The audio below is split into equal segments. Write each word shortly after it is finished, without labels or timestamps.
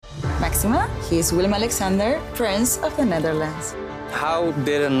Maxima. He is Willem Alexander, Prince of the Netherlands. How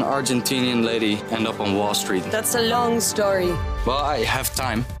did an Argentinian lady end up on Wall Street? That's a long story. Well, I have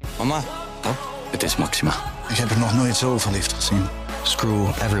time. Mama, Het is Maxima. ik heb er nog nooit zo verliefd gezien. Screw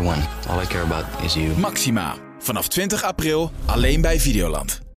everyone. All I care about is you. Maxima. Vanaf 20 april alleen bij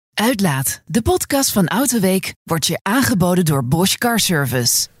Videoland. Uitlaat, de podcast van Autoweek, wordt je aangeboden door Bosch Car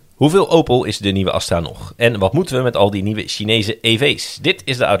Service. Hoeveel Opel is de nieuwe Astra nog? En wat moeten we met al die nieuwe Chinese EV's? Dit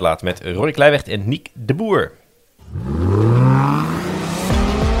is de Uitlaat met Rory Kleiweg en Niek de Boer.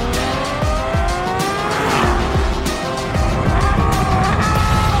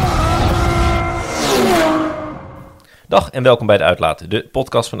 Dag en welkom bij de Uitlaat, de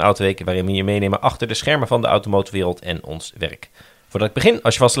podcast van Autoweek waarin we je meenemen achter de schermen van de automotorwereld en ons werk. Voordat ik begin,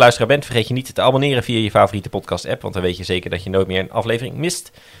 als je vaste luisteraar bent, vergeet je niet te abonneren via je favoriete podcast-app, want dan weet je zeker dat je nooit meer een aflevering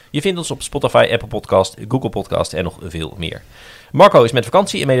mist. Je vindt ons op Spotify, Apple Podcast, Google Podcast en nog veel meer. Marco is met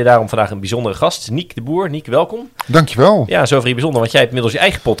vakantie en mede daarom vandaag een bijzondere gast, Niek de Boer. Niek, welkom. Dankjewel. Ja, zo vrij bijzonder, want jij hebt inmiddels je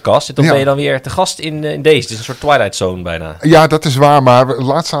eigen podcast. En dan ben je dan weer te gast in deze. Het is een soort Twilight Zone bijna. Ja, dat is waar, maar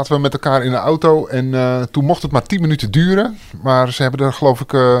laatst zaten we met elkaar in de auto en toen mocht het maar 10 minuten duren. Maar ze hebben er geloof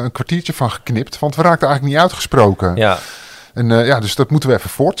ik een kwartiertje van geknipt, want we raakten eigenlijk niet uitgesproken. Ja. En dus dat moeten we even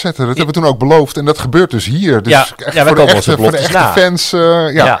voortzetten. Dat hebben we toen ook beloofd. En dat gebeurt dus hier. Dus echt voor de echte fans,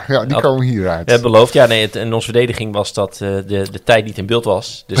 die komen hieruit. We hebben beloofd. Ja, nee, in onze verdediging was dat de tijd niet in beeld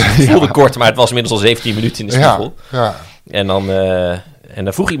was. Dus het voelde kort, maar het was inmiddels al 17 minuten in de spiegel. Ja. En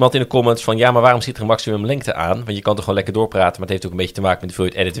dan vroeg iemand in de comments van... ja, maar waarom zit er een maximum lengte aan? Want je kan toch gewoon lekker doorpraten... maar het heeft ook een beetje te maken met de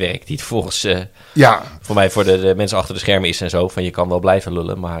hoeveelheid editwerk... die het volgens voor mij voor de mensen achter de schermen is en zo. Van je kan wel blijven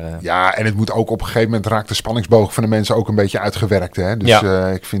lullen, maar... Ja, en het moet ook op een gegeven moment... raakt de spanningsboog van de mensen ook een beetje uitgewerkt. Hè? Dus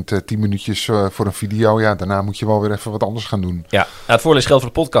ik vind 10 minuutjes voor een video... ja, daarna moet je wel weer even wat anders gaan doen. Ja, het voordeel geldt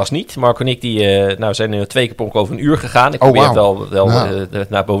voor de podcast niet. Marco en ik die, zijn nu 2 keer per ongeveer over een uur gegaan. Ik probeer het wel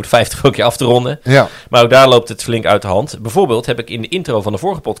boven de 50 ook keer af te ronden. Ja. Maar ook daar loopt het flink uit de hand. Bijvoorbeeld heb ik in de intro van de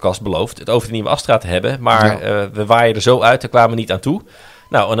vorige podcast beloofd het over de nieuwe Astra te hebben. Maar we waaien er zo uit, daar kwamen we niet aan toe.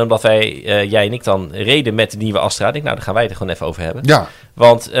 Nou, en omdat jij en ik dan reden met de nieuwe Astra, denk ik, nou, dan gaan wij het er gewoon even over hebben. Ja.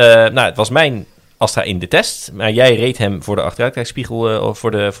 Want het was mijn Astra in de test, maar jij reed hem voor de achteruitkijkspiegel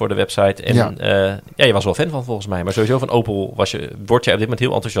voor de website. En je was wel fan van volgens mij, maar sowieso van Opel word jij op dit moment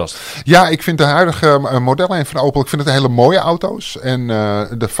heel enthousiast. Ja, ik vind de huidige modellen van Opel, ik vind het hele mooie auto's. En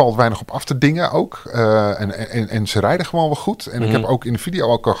er valt weinig op af te dingen ook. En ze rijden gewoon wel goed. En ik heb ook in de video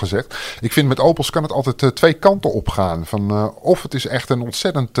ook al gezegd, ik vind met Opels kan het altijd 2 kanten op gaan. Van, of het is echt een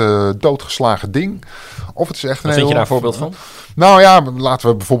ontzettend doodgeslagen ding, of het is echt een Wat vind je daar een voorbeeld van? Nou ja, laten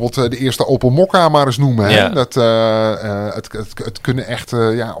we bijvoorbeeld de eerste Opel Mokka maar eens noemen. Hè? Ja. Dat, het kunnen echt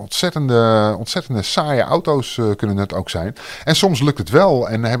ontzettende saaie auto's kunnen het ook zijn. En soms lukt het wel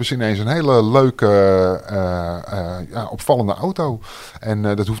en hebben ze ineens een hele leuke, opvallende auto. En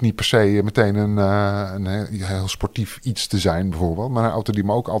dat hoeft niet per se meteen een heel sportief iets te zijn bijvoorbeeld. Maar een auto die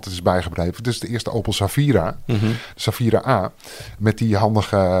me ook altijd is bijgebleven. Dus de eerste Opel Zafira. De Zafira A. Met die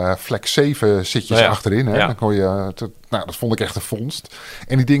handige Flex 7 zitjes achterin. Hè? Ja. Dan kon je... dat vond ik echt een vondst.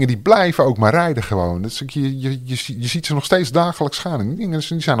 En die dingen die blijven ook maar rijden gewoon. Dus je ziet ze nog steeds dagelijks gaan. En die dingen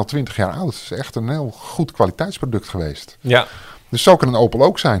die zijn al 20 jaar oud. Het is echt een heel goed kwaliteitsproduct geweest. Ja. Dus zo kan een Opel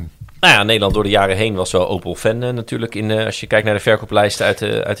ook zijn. Nou ja, Nederland door de jaren heen was wel Opel fan natuurlijk. Als je kijkt naar de verkooplijsten uit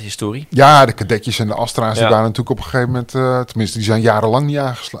de historie. Ja, de kadetjes en de Astra's die waren natuurlijk op een gegeven moment... tenminste, die zijn jarenlang niet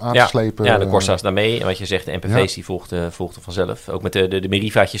aangeslepen. Ja, de Corsa's daarmee. En wat je zegt, de MPV's die volgden vanzelf. Ook met de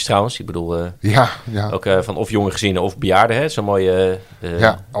Meriva'tjes trouwens. Ik bedoel, ook van of jonge gezinnen of bejaarden. Hè? Zo'n mooie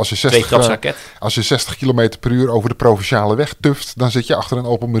tweetrapsraket. Als je 60 km per uur over de provinciale weg tuft... dan zit je achter een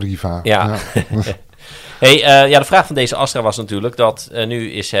Opel Meriva. Ja. Hey, de vraag van deze Astra was natuurlijk dat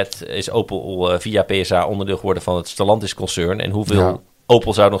nu is Opel via PSA onderdeel geworden van het Stellantis-concern. En hoeveel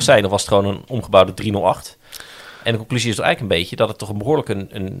Opel zou er nog zijn? Of was het gewoon een omgebouwde 308? En de conclusie is toch eigenlijk een beetje dat het toch een behoorlijk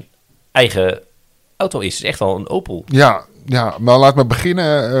een eigen auto is. Het is echt wel een Opel. Ja, maar laat me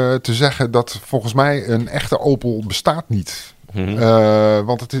beginnen te zeggen dat volgens mij een echte Opel bestaat niet.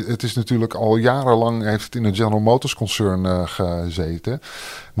 Want het is natuurlijk al jarenlang heeft het in het General Motors concern gezeten.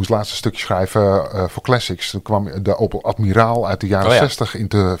 Ik moest laatst een stukje schrijven voor Classics. Toen kwam de Opel Admiraal uit de jaren 60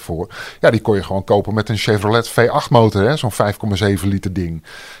 voor. Ja, die kon je gewoon kopen met een Chevrolet V8 motor. Hè? Zo'n 5,7 liter ding.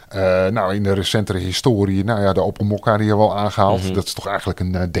 In de recentere historie, de Opel Mokka die je wel aangehaald. Dat is toch eigenlijk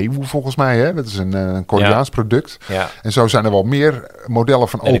een Daewoo volgens mij. Hè? Dat is een Koreaans product. Ja. En zo zijn er wel meer modellen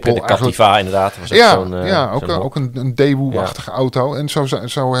van Opel. De Captiva inderdaad. Was ook een Daewoo-achtige auto. En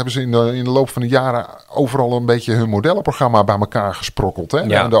zo hebben ze in de loop van de jaren overal een beetje hun modellenprogramma bij elkaar gesprokkeld. Hè?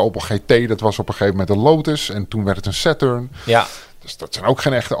 Ja. De Opel GT, dat was op een gegeven moment een Lotus. En toen werd het een Saturn. Ja. Dus dat zijn ook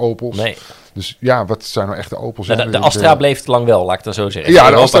geen echte Opels. Nee. Dus ja, wat zijn nou echt de Opels? De Astra bleef het lang wel, laat ik dat zo zeggen. Ja,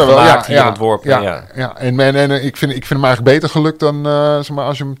 de Astra wel. En ik vind hem eigenlijk beter gelukt dan, zeg maar,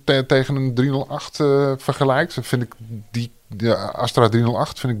 als je hem tegen een 308 vergelijkt. Dan vind ik de Astra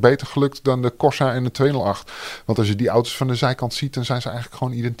 308 vind ik beter gelukt dan de Corsa en de 208. Want als je die auto's van de zijkant ziet, dan zijn ze eigenlijk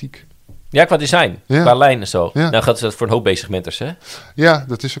gewoon identiek. Ja, qua design, qua lijn en zo. Ja. Nou gaat het voor een hoop B-segmenters, hè? Ja,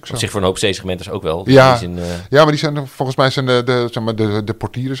 dat is ook zo. Op zich voor een hoop C-segmenters ook wel. Ja, die zin, ja, maar die zijn volgens mij zijn de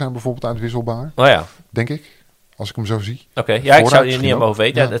portieren zijn bijvoorbeeld uitwisselbaar. Oh ja. Denk ik. Als ik hem zo zie. Oké, ja, ik zou je niet helemaal over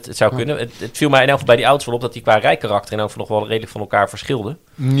weten. Ja. Het zou kunnen. Het viel mij in elk geval bij die auto's wel op dat die qua rijkarakter en ook nog wel redelijk van elkaar verschilden.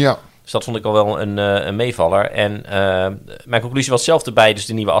 Ja. Dus dat vond ik al wel een meevaller. En mijn conclusie was hetzelfde bij dus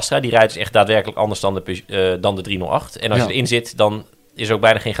de nieuwe Astra. Die rijdt dus echt daadwerkelijk anders dan de 308. En als je erin zit, dan is er ook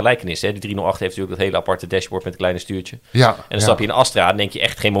bijna geen gelijkenis. Hè? De 308 heeft natuurlijk dat hele aparte dashboard met een kleine stuurtje. Ja, en dan stap je in een Astra, dan denk je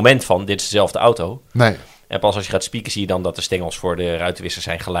echt geen moment van, dit is dezelfde auto. Nee. En pas als je gaat spieken zie je dan dat de stengels voor de ruitenwissers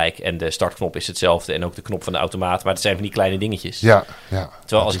zijn gelijk. En de startknop is hetzelfde. En ook de knop van de automaat. Maar het zijn van die kleine dingetjes. Ja.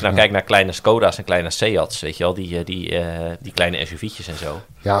 Terwijl als ik nou kijk naar kleine Skoda's en kleine Seats, weet je wel, die kleine SUV'tjes en zo.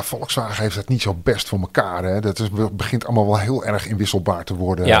 Ja, Volkswagen heeft dat niet zo best voor elkaar. Hè? Begint allemaal wel heel erg inwisselbaar te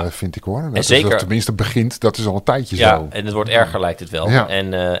worden, vind ik hoor. Dat zeker. Tenminste begint, dat is al een tijdje zo. Ja, en het wordt erger lijkt het wel. Ja.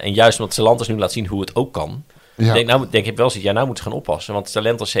 En juist omdat Stellantis nu laat zien hoe het ook kan. Ja. Denk ik wel eens, nou moeten ze gaan oppassen. Want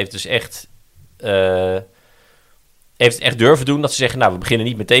Stellantis heeft dus echt... heeft het echt durven doen dat ze zeggen, nou, we beginnen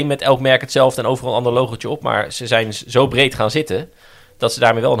niet meteen met elk merk hetzelfde en overal een ander logotje op, maar ze zijn zo breed gaan zitten dat ze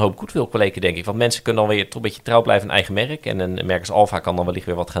daarmee wel een hoop goed wil kweken, denk ik. Want mensen kunnen dan weer toch een beetje trouw blijven aan eigen merk en een merk als Alfa kan dan wellicht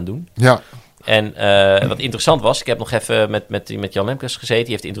weer wat gaan doen. Ja. En wat interessant was, ik heb nog even met Jan Lemkes gezeten,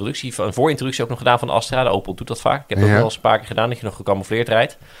 die heeft een voorintroductie ook nog gedaan van de Astra. De Opel doet dat vaak. Ik heb het ook wel eens een paar keer gedaan, dat je nog gecamoufleerd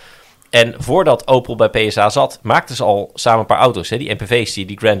rijdt. En voordat Opel bij PSA zat, maakten ze al samen een paar auto's. Hè? Die MPV's,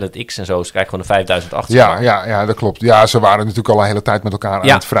 die Grandland X en zo. Ze krijgen gewoon een 5008. Ja, dat klopt. Ja, ze waren natuurlijk al een hele tijd met elkaar aan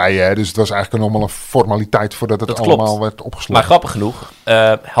het vrijen. Hè? Dus het was eigenlijk allemaal een formaliteit voordat het allemaal werd opgesloten. Maar grappig genoeg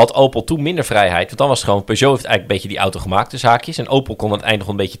had Opel toen minder vrijheid. Want dan was het gewoon, Peugeot heeft eigenlijk een beetje die auto gemaakt, dus haakjes. En Opel kon aan het eind nog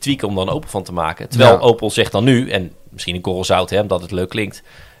een beetje tweaken om dan een Opel van te maken. Terwijl Opel zegt dan nu, en misschien een korrel zout, hè, omdat het leuk klinkt.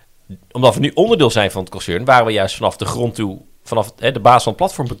 Omdat we nu onderdeel zijn van het concern, waren we juist vanaf de grond toe, vanaf de basis van het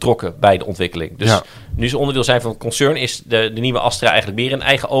platform betrokken bij de ontwikkeling. Dus nu ze onderdeel zijn van het concern, is de nieuwe Astra eigenlijk meer een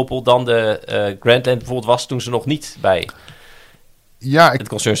eigen Opel dan de Grandland bijvoorbeeld was toen ze nog niet bij het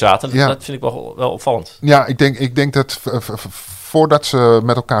concern zaten. Dat vind ik wel opvallend. Ja, ik denk dat voordat ze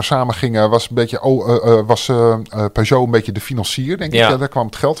met elkaar samen gingen, was Peugeot een beetje de financier, denk ik. Daar kwam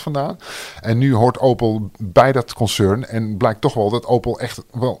het geld vandaan. En nu hoort Opel bij dat concern en blijkt toch wel dat Opel echt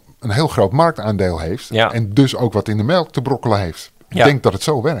wel een heel groot marktaandeel heeft. Ja. En dus ook wat in de melk te brokkelen heeft. Ik denk dat het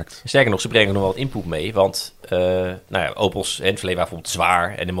zo werkt. Sterker nog, ze brengen nog wel wat input mee. Want Opels in het verleden waren bijvoorbeeld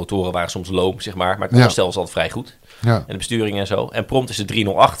zwaar. En de motoren waren soms loom, zeg maar. Maar het onderstel was altijd vrij goed. Ja. En de besturing en zo. En prompt is de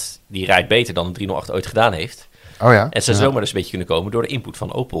 308, die rijdt beter dan de 308 ooit gedaan heeft. Oh ja? En ze zomaar dus een beetje kunnen komen door de input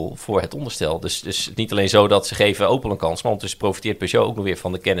van Opel voor het onderstel. Dus niet alleen zo dat ze geven Opel een kans, maar ondertussen profiteert Peugeot ook nog weer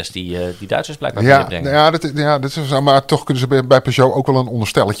van de kennis die Duitsers blijkbaar brengen. Dat is, maar toch kunnen ze bij Peugeot ook wel een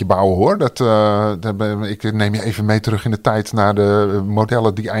onderstelletje bouwen hoor. Ik neem je even mee terug in de tijd naar de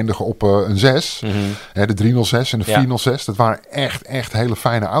modellen die eindigen op een 6. Mm-hmm. De 306 en de 406. Dat waren echt hele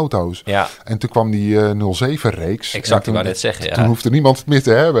fijne auto's. Ja. En toen kwam die 07-reeks. Exact, ik wou net zeggen. Ja. Toen hoefde niemand het meer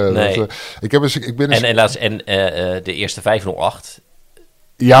te hebben. Nee. De eerste 508.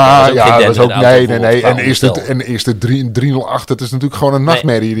 Dat was ook nee. En de eerste 308, dat is natuurlijk gewoon een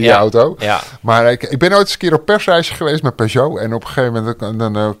nachtmerrie, die auto. Ja. Maar ik ben ooit eens een keer op persreisje geweest met Peugeot. En op een gegeven moment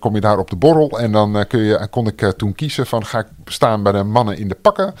dan kom je daar op de borrel. En dan kon ik toen kiezen van, ga ik staan bij de mannen in de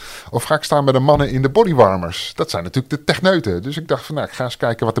pakken of ga ik staan bij de mannen in de bodywarmers? Dat zijn natuurlijk de techneuten. Dus ik dacht van, ik ga eens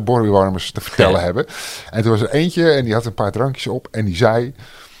kijken wat de bodywarmers te vertellen hebben. En toen was er eentje en die had een paar drankjes op en die zei,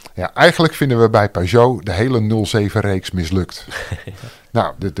 ja, eigenlijk vinden we bij Peugeot de hele 07-reeks mislukt.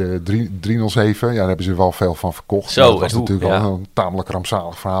 Nou, de 307, daar hebben ze wel veel van verkocht. Dat was natuurlijk al een tamelijk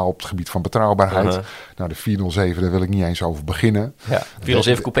rampzalig verhaal op het gebied van betrouwbaarheid. Nou, de 407, daar wil ik niet eens over beginnen. Ja,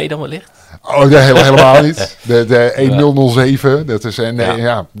 407 coupé dan wellicht? Oh, helemaal niet. De 1007, dat is de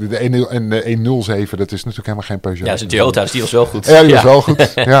 107, dat is natuurlijk helemaal geen Peugeot. Ja, zijn Toyota's, die was wel goed. Ja, die was wel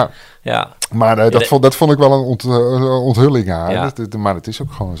goed, ja. Maar dat vond ik wel een onthulling aan. Ja. Maar het is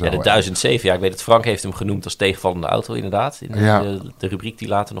ook gewoon zo. Ja, de 1007, ik weet dat Frank heeft hem genoemd als tegenvallende auto inderdaad. In de rubriek die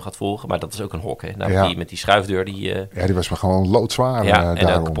later nog gaat volgen. Maar dat is ook een hok, hè. Met die schuifdeur die... die was maar gewoon loodzwaar. En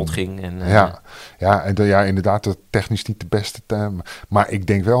dat kapot ging. En inderdaad, technisch niet de beste. Maar ik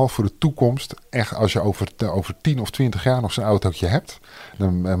denk wel voor de toekomst, echt als je over 10 of 20 jaar nog zo'n autootje hebt,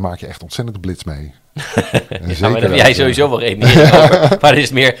 dan maak je echt ontzettend blitz mee. Maar daar heb jij sowieso wel redeneren over. Maar het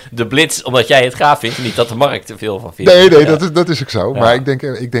is meer de blitz omdat jij het gaaf vindt. Niet dat de markt er veel van vindt. Nee, dat is ook zo. Ja. Maar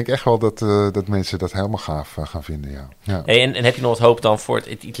ik denk echt wel dat mensen dat helemaal gaaf gaan vinden, ja. Hey, en heb je nog wat hoop dan voor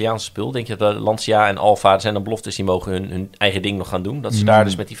het Italiaanse spul? Denk je dat Lancia en Alfa, er zijn dan beloftes die mogen hun eigen ding nog gaan doen? Dat ze daar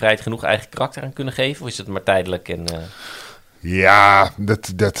dus met die vrijheid genoeg eigen karakter aan kunnen geven? Of is het maar tijdelijk en... Ja,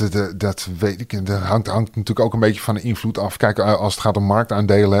 dat weet ik. Dat hangt natuurlijk ook een beetje van de invloed af. Kijk, als het gaat om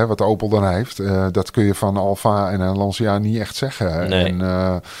marktaandelen, hè, wat Opel dan heeft, dat kun je van Alfa en Lancia niet echt zeggen. Nee.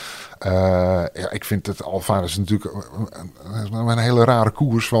 En ik vind dat Alfa is natuurlijk een hele rare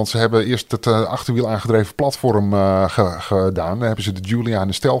koers, want ze hebben eerst het achterwiel aangedreven platform gedaan. Daar hebben ze de Giulia en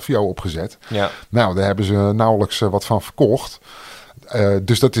de Stelvio opgezet. Ja. Nou, daar hebben ze nauwelijks wat van verkocht.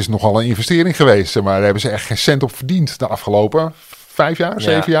 Dus dat is nogal een investering geweest. Maar daar hebben ze echt geen cent op verdiend de afgelopen 5 jaar,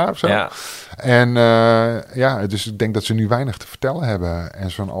 7 jaar of zo. Ja. En dus ik denk dat ze nu weinig te vertellen hebben.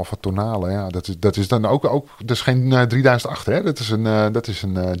 En zo'n Alfa Tonale, ja, dat is dan ook dat is geen 3008, hè? Dat is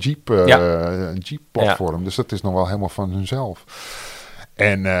een Jeep-platform. Ja. Dus dat is nog wel helemaal van hunzelf.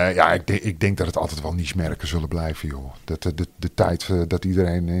 En ik denk dat het altijd wel niche-merken zullen blijven, joh. De tijd dat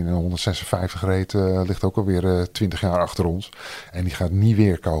iedereen in een 156 reed, ligt ook alweer 20 jaar achter ons. En die gaat niet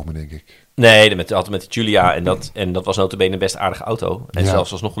weer komen, denk ik. Nee, altijd met de Giulia. En dat was notabene een best aardige auto. En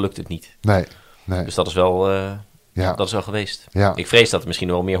zelfs alsnog lukt het niet. Nee. Dus dat is wel, dat is wel geweest. Ja. Ik vrees dat er misschien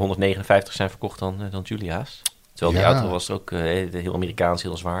wel meer 159 zijn verkocht dan Giulia's. Terwijl die auto was ook heel Amerikaans,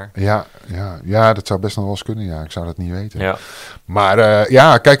 heel zwaar. Ja, dat zou best nog wel eens kunnen. Ja, ik zou dat niet weten. Ja. Maar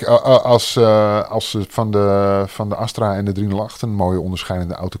kijk, als ze van de Astra en de 308 een mooie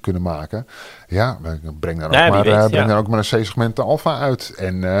onderscheidende auto kunnen maken. Ja, breng dan ook maar een C-segment de Alfa uit.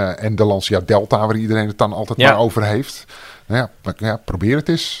 En de Lancia Delta, waar iedereen het dan altijd maar over heeft. Probeer het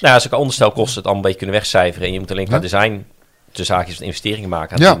eens. Nou, als ik onderstelkosten het allemaal een beetje kunnen wegcijferen. En je moet alleen qua design... de zaakjes wat investeringen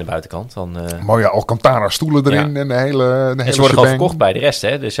maken aan de buitenkant. Dan, mooie Alcantara stoelen erin en de hele en ze worden gewoon verkocht bij de rest.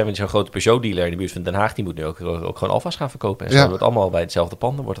 Hè? Dus hebben we zo'n grote Peugeot dealer in de buurt van Den Haag. Die moet nu ook gewoon Alfa's gaan verkopen. En zo wordt het allemaal bij hetzelfde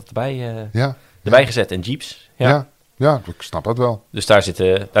pand. Wordt het erbij gezet. En Jeeps. Ja, ik snap dat wel. Dus daar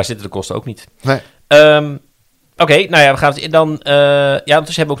zitten de kosten ook niet. Nee. Oké, nou ja, we gaan het dan...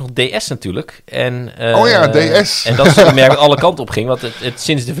 ondertussen hebben we ook nog DS natuurlijk. En, DS. En dat is een merk dat alle kanten op ging. Want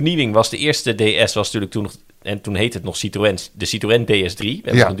sinds de vernieuwing was de eerste DS was natuurlijk toen nog... En toen heette het nog Citroën, de Citroën DS3. We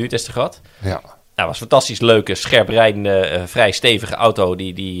hebben nog een duurtester gehad. Ja. Nou, was een fantastisch leuke, scherp rijdende, vrij stevige auto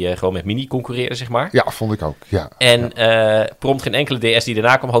die gewoon met Mini concurreerde, zeg maar. Ja, vond ik ook, ja. En prompt geen enkele DS die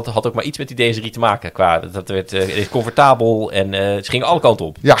daarna kwam had ook maar iets met die DS3 te maken. Dat werd comfortabel en ze gingen alle kanten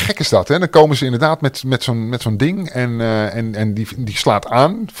op. Ja, gek is dat, hè. Dan komen ze inderdaad met zo'n ding en die slaat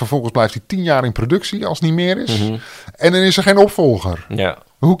aan. Vervolgens blijft hij 10 jaar in productie als het niet meer is. Mm-hmm. En dan is er geen opvolger. Ja.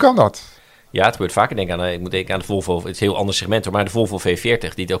 Hoe kan dat? Ja, het gebeurt vaak. Ik moet denken aan de Volvo. Het is een heel ander segment, maar de Volvo V40,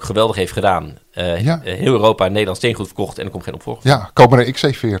 die het ook geweldig heeft gedaan. Heel Europa en Nederland steengoed verkocht en er komt geen opvolger. Ja, koop maar een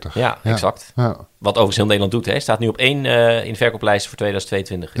XC40. Ja, exact. Ja. Wat overigens heel Nederland doet. Hè. Staat nu op 1 in de verkooplijsten voor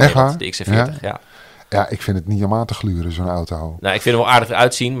 2022. Echt waar? De XC40, ja. Ja, ik vind het niet om aan te gluren, zo'n auto. Nou, ik vind hem wel aardig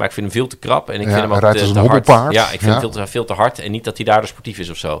eruit zien, maar ik vind hem veel te krap. En ik vind hem ook rijdt als een hobbelpaard. Ja, ik vind hem veel te hard. En niet dat hij daardoor sportief is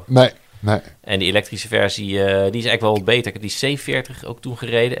of zo. Nee. En die elektrische versie, die is eigenlijk wel beter. Ik heb die C40 ook toen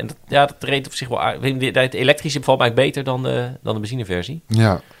gereden. En dat reed op zich wel aardig. De elektrische bevalt mij beter dan de benzineversie.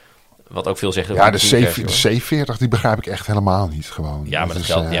 Ja. Wat ook veel zegt. Ja, de C40 die begrijp ik echt helemaal niet gewoon. Ja, maar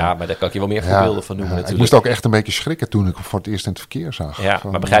maar daar kan ik je wel meer voorbeelden van noemen natuurlijk. Ik moest ook echt een beetje schrikken toen ik hem voor het eerst in het verkeer zag. Ja,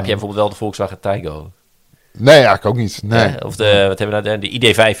 maar begrijp jij bijvoorbeeld wel de Volkswagen Taygo? Nee, eigenlijk ook niet. Nee. Of wat hebben we nou?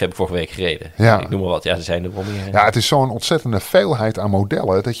 De ID5 heb ik vorige week gereden. Ja. Ik noem maar wat. Ja, er zijn er wel meer. Ja, het is zo'n ontzettende veelheid aan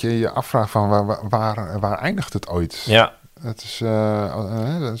modellen dat je je afvraagt van waar eindigt het ooit? Ja. Het is,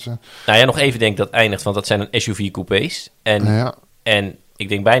 Nou ja, nog even denk dat eindigt, want dat zijn een SUV-coupés. En ik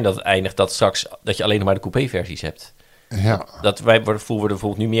denk bijna dat het eindigt dat straks dat je alleen nog maar de coupé-versies hebt. Ja. Dat wij worden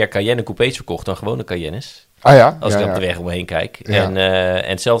bijvoorbeeld nu meer Cayenne-coupés verkocht dan gewone Cayennes. Ah ja? Als ik op de weg omheen kijk. Ja. En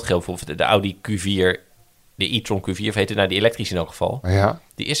hetzelfde geldt voor de Audi Q4... De e-tron Q4, of heet het nou die elektrische in elk geval. Ja.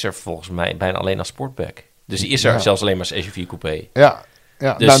 Die is er volgens mij bijna alleen als sportback. Dus die is er zelfs alleen maar als SUV coupé. Ja.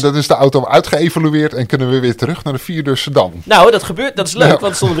 Dus... Nou, dat is de auto uitgeëvalueerd en kunnen we weer terug naar de 4-deur sedan. Nou, dat gebeurt, dat is leuk, want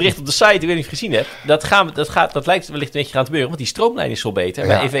er stond een bericht op de site, ik weet niet of je het gezien hebt. Dat lijkt wellicht een beetje gaan gebeuren, want die stroomlijn is veel beter.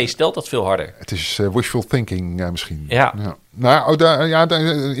 Bij EV stelt dat veel harder. Het is wishful thinking misschien. Ja. Nou,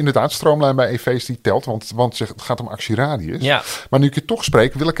 inderdaad, stroomlijn bij EV's die telt, want het gaat om actieradius. Ja. Maar nu ik je toch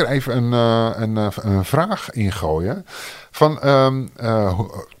spreek, wil ik er even een vraag ingooien. Van,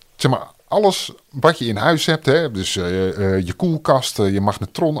 zeg maar, alles wat je in huis hebt, hè, dus je koelkast, je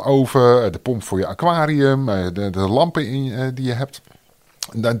magnetronoven, de pomp voor je aquarium, de lampen die je hebt.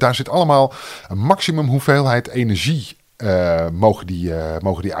 Daar zit allemaal een maximum hoeveelheid energie mogen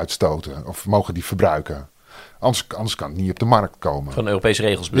die uitstoten of mogen die verbruiken. Anders kan het niet op de markt komen. Van Europese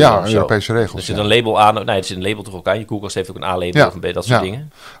regels. Ja, Europese regels. Er zit een label aan. Nee, er zit een label toch ook aan. Je koelkast heeft ook een A-label of dat soort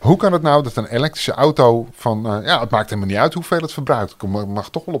dingen. Hoe kan het nou dat een elektrische auto het maakt helemaal niet uit hoeveel het verbruikt. Het mag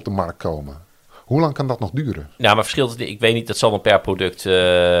toch wel op de markt komen. Hoe lang kan dat nog duren? Nou, maar verschilt het. Ik weet niet, dat zal dan per product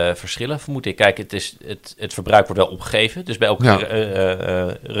verschillen, vermoed ik. Kijk, het verbruik wordt wel opgegeven. Dus bij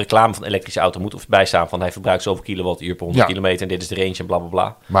elke reclame van een elektrische auto moet of bijstaan van hij verbruikt zoveel kilowattuur per 100 kilometer en dit is de range en bla bla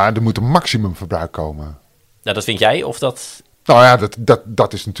bla. Maar er moet een maximumverbruik komen. Nou, dat vind jij of dat... Nou ja,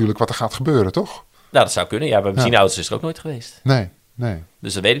 dat is natuurlijk wat er gaat gebeuren, toch? Nou, dat zou kunnen. Ja, bij benzineauto's is er ook nooit geweest. Nee.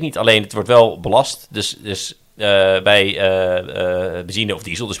 Dus dat weet ik niet. Alleen, het wordt wel belast. Dus bij benzine of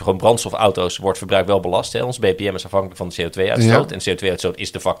diesel, dus gewoon brandstofauto's, wordt verbruik wel belast. Hè? Ons BPM is afhankelijk van de CO2-uitstoot. Ja. En CO2-uitstoot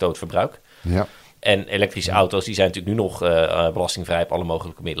is de facto het verbruik. Ja. En elektrische auto's, die zijn natuurlijk nu nog belastingvrij op alle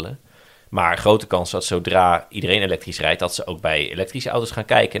mogelijke middelen. Maar grote kans dat zodra iedereen elektrisch rijdt, dat ze ook bij elektrische auto's gaan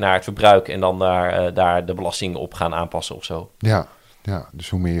kijken naar het verbruik en dan daar de belasting op gaan aanpassen of zo. Ja, dus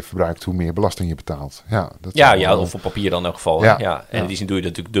hoe meer je verbruikt, hoe meer belasting je betaalt. Of op papier dan in elk geval. Ja. En in die zin doe je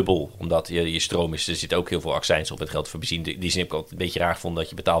dat natuurlijk dubbel, omdat je stroom is. Er zit ook heel veel accijns op. Het geldt voor benzine. In die zin heb ik altijd een beetje raar gevonden dat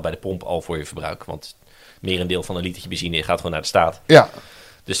je betaalt bij de pomp al voor je verbruik. Want merendeel van een litertje benzine gaat gewoon naar de staat. Ja.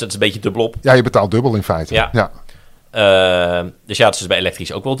 Dus dat is een beetje dubbelop. Ja, je betaalt dubbel in feite. Ja. Dus dat is bij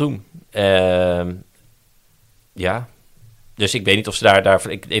elektrisch ook wel doen. Dus ik weet niet of ze daar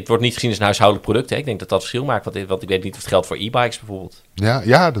het wordt niet gezien als een huishoudelijk product. Hè? Ik denk dat dat verschil maakt. Want ik weet niet of het geldt voor e-bikes bijvoorbeeld.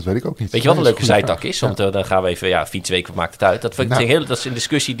 Ja, dat weet ik ook niet. Weet je wat een leuke zijtak is? Want dan gaan we even, fietsweek, wat maakt het uit? Dat is een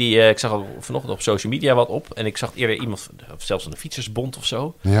discussie die ik zag al vanochtend op social media wat op. En ik zag eerder iemand, of zelfs een fietsersbond of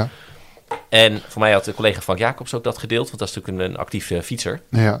zo. Ja. En voor mij had de collega Frank Jacobs ook dat gedeeld. Want dat is natuurlijk een actief fietser.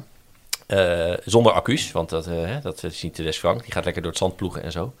 Ja. Zonder accu's, want dat is niet de des Frank. Die gaat lekker door het zand ploegen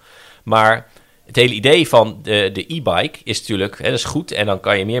en zo. Maar het hele idee van de e-bike is natuurlijk, dat is goed. En dan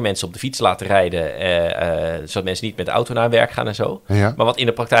kan je meer mensen op de fiets laten rijden, zodat mensen niet met de auto naar werk gaan en zo. Ja. Maar wat in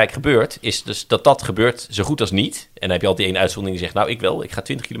de praktijk gebeurt, is dus dat gebeurt zo goed als niet. En dan heb je al die ene uitzondering die zegt, ik ga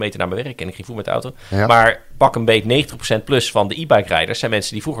 20 kilometer naar mijn werk en ik ging vroeg met de auto. Ja. Maar pak een beet 90% plus van de e-bike rijders zijn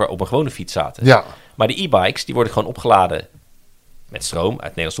mensen die vroeger op een gewone fiets zaten. Ja. Maar de e-bikes, die worden gewoon opgeladen met stroom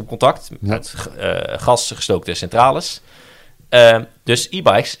uit Nederlands Stopcontact, met gasgestookte centrales. Dus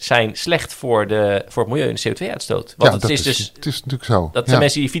e-bikes zijn slecht voor het milieu en de CO2-uitstoot. Want het is natuurlijk zo. Dat zijn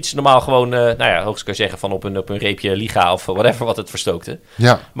mensen die fietsen normaal gewoon, hoogst kan je zeggen van op een reepje Liga of whatever wat het verstookte.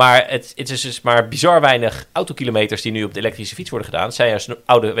 Ja. Maar het is dus maar bizar weinig autokilometers die nu op de elektrische fiets worden gedaan. Het zijn juist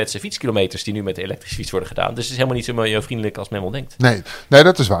ouderwetse fietskilometers die nu met de elektrische fiets worden gedaan. Dus het is helemaal niet zo milieuvriendelijk als men wel denkt. Nee,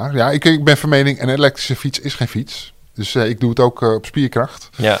 dat is waar. Ja, ik ben van mening, een elektrische fiets is geen fiets. Dus ik doe het ook op spierkracht.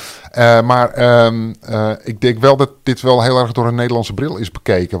 Ja. Maar ik denk wel dat dit wel heel erg door een Nederlandse bril is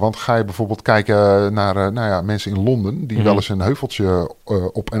bekeken. Want ga je bijvoorbeeld kijken naar mensen in Londen die wel eens een heuveltje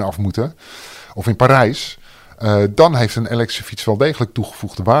op en af moeten. Of in Parijs. Dan heeft een elektrische fiets wel degelijk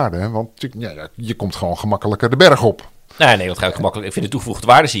toegevoegde waarde. Want je komt gewoon gemakkelijker de berg op. Nee, dat gaat gemakkelijk. Ik vind de toegevoegde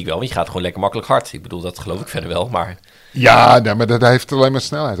waarde zie ik wel. Want je gaat gewoon lekker makkelijk hard. Ik bedoel, dat geloof ik verder wel. Maar... Ja, maar dat heeft alleen met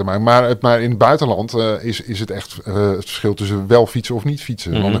snelheid te maken. Maar in het buitenland is het echt het verschil tussen wel fietsen of niet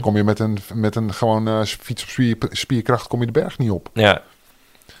fietsen. Want dan kom je met een gewoon fiets op spierkracht kom je de berg niet op. Ja.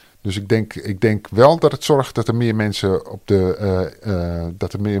 Dus ik denk wel dat het zorgt dat er meer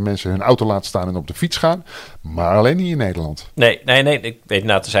mensen hun auto laten staan en op de fiets gaan. Maar alleen niet in Nederland. Nee. Ik weet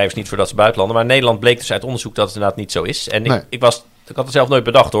inderdaad de cijfers niet voor dat ze buitenlanden. Maar in Nederland bleek dus uit onderzoek dat het inderdaad niet zo is. En ik had het zelf nooit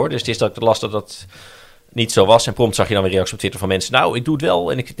bedacht hoor. Dus het is dat ik las dat niet zo was. En prompt zag je dan weer reacties op Twitter van mensen. Nou, ik doe het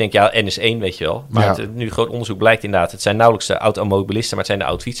wel. En ik denk, N is 1, weet je wel. Maar nu groot onderzoek blijkt inderdaad. Het zijn nauwelijks de automobilisten, maar het zijn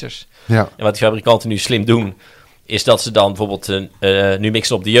de oud-fietsers. Ja. En wat die fabrikanten nu slim doen, is dat ze dan bijvoorbeeld nu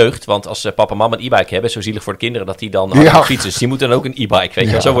mixen op de jeugd. Want als papa en mama een e-bike hebben, zo zielig voor de kinderen dat die dan fietsen. Dus die moeten dan ook een e-bike, weet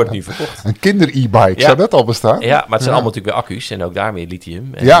je wel. Zo wordt het nu verkocht. Een kinder-e-bike, zou dat al bestaan? Ja, maar het zijn allemaal natuurlijk weer accu's en ook daarmee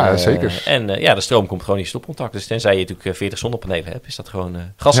lithium. En, zeker. En de stroom komt gewoon in stopcontact. Dus tenzij je natuurlijk 40 zonnepanelen hebt, is dat gewoon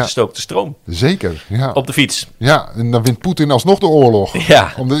gasgestookte stroom. Zeker, ja. Op de fiets. Ja, en dan wint Poetin alsnog de oorlog.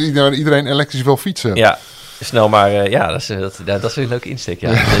 Ja. Omdat iedereen elektrisch wil fietsen. Ja. Snel, maar dat is een leuke insteek.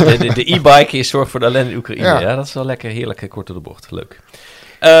 Ja. De e-bike is zorg voor de ellende in Oekraïne. Ja, dat is wel lekker, heerlijk kort door de bocht. Leuk.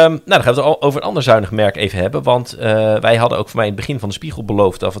 Dan gaan we het over een ander zuinig merk even hebben. Want wij hadden ook voor mij in het begin van de Spiegel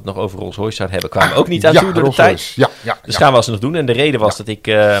beloofd dat we het nog over Rolls-Royce zouden hebben. Kwamen we ook niet aan toe door de tijd. Dus gaan we alsnog doen. En de reden was dat ik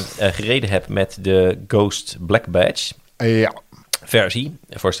gereden heb met de Ghost Black Badge versie.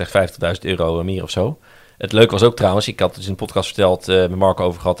 Voor slechts €50.000 meer of zo. Het leuke was ook trouwens, ik had dus in een podcast verteld met Marco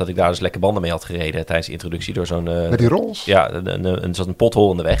over gehad dat ik daar dus lekker banden mee had gereden tijdens de introductie door zo'n... met die Rolls? Ja, er zat een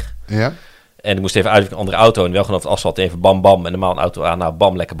pothol in de weg. Ja. En ik moest even uit een andere auto en wel gewoon op het asfalt even bam bam. En normaal een auto aan, nou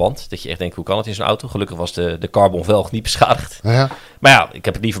bam, lekker band. Dat je echt denkt, hoe kan het in zo'n auto? Gelukkig was de carbonvelg niet beschadigd. Ja. Maar ja, ik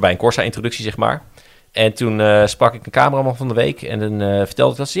heb het liever bij een Corsa-introductie, zeg maar. En toen sprak ik een cameraman van de week en dan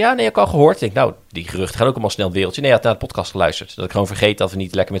vertelde ik dat ze, ja, nee, ik had al gehoord. Ik denk, nou, die geruchten gaan ook allemaal snel het wereldje. Nee, je had naar de podcast geluisterd. Dat ik gewoon vergeet dat we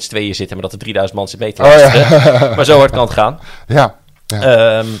niet lekker met z'n tweeën zitten, maar dat er 3000 man zit mee te luisteren. Ja. Maar zo hard kan het gaan. Ja.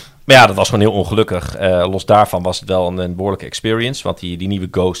 Maar ja, dat was gewoon heel ongelukkig. Los daarvan was het wel een behoorlijke experience. Want die nieuwe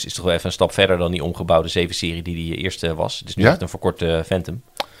Ghost is toch wel even een stap verder dan die omgebouwde 7-serie die eerste was. Dus nu echt een verkorte Phantom.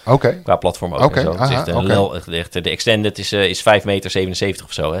 Qua platform ook en zo. Het is echt een lel. De Extended is 5,77 meter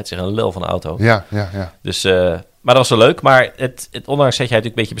of zo. Hè. Het is echt een lel van de auto. Ja. Dus, maar dat was wel leuk. Maar ondanks dat jij natuurlijk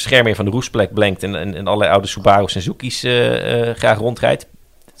een beetje bescherming van de roestplek blenkt en allerlei oude Subaru's en Suzuki's graag rondrijdt,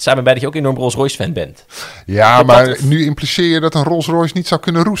 staat me bij dat je ook een enorm Rolls-Royce fan bent. Ja, maar nu impliceer je dat een Rolls-Royce niet zou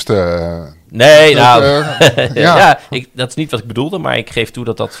kunnen roesten. Nee, dat is niet wat ik bedoelde, maar ik geef toe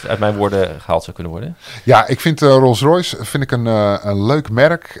dat dat uit mijn woorden gehaald zou kunnen worden. Ja, ik vind Rolls-Royce een leuk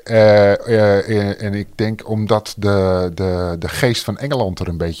merk. En ik denk omdat de geest van Engeland er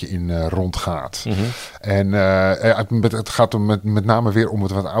een beetje in rondgaat. Mm-hmm. En het gaat er met name weer om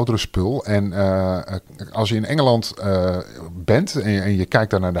het wat oudere spul. En als je in Engeland bent en je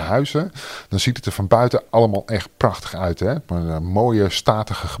kijkt daar naar de huizen, dan ziet het er van buiten allemaal echt prachtig uit. Hè? Mooie,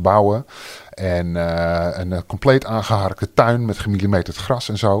 statige gebouwen. En een compleet aangeharkte tuin met gemillimeterd gras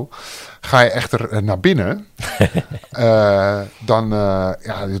en zo. Ga je echter naar binnen, dan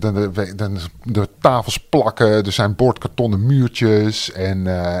de tafels plakken, er zijn bordkartonnen muurtjes en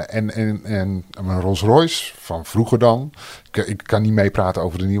een Rolls Royce van vroeger dan. Ik kan niet meepraten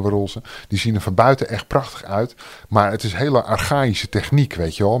over de nieuwe Rollsen. Die zien er van buiten echt prachtig uit. Maar het is hele archaïsche techniek,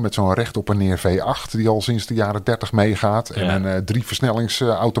 weet je wel. Met zo'n recht op en neer V8 die al sinds de jaren 30 meegaat. En een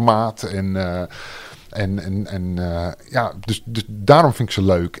 3-versnellingsautomaat dus daarom vind ik ze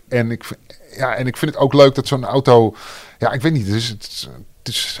leuk. En ik vind het ook leuk dat zo'n auto, ja, ik weet niet, het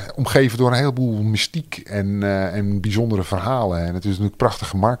is omgeven door een heleboel mystiek en bijzondere verhalen. En het is natuurlijk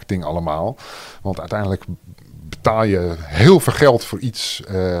prachtige marketing allemaal. Want uiteindelijk betaal je heel veel geld voor iets,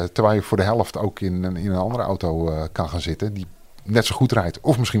 terwijl je voor de helft ook in een andere auto kan gaan zitten die net zo goed rijdt,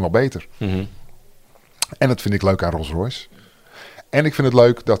 of misschien wel beter. Mm-hmm. En dat vind ik leuk aan Rolls-Royce. En ik vind het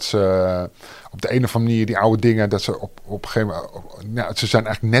leuk dat ze op de een of andere manier die oude dingen, dat ze op een gegeven moment, ze zijn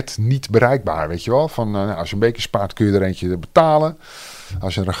eigenlijk net niet bereikbaar, weet je wel. Van als je een beetje spaart kun je er eentje betalen.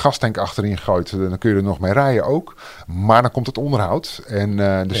 Als je er een gastank achterin gooit, dan kun je er nog mee rijden ook. Maar dan komt het onderhoud. En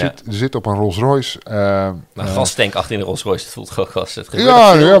er zit op een Rolls Royce... een gastank achterin een Rolls Royce, dat voelt gewoon gas.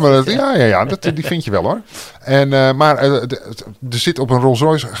 Die vind je wel hoor. Maar er zit op een Rolls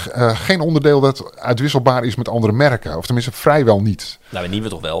Royce geen onderdeel dat uitwisselbaar is met andere merken. Of tenminste vrijwel niet. Nou, die nieuwe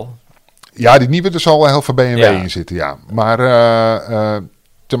toch wel? Ja, die nieuwe, er zal wel heel veel BMW in zitten, ja. Maar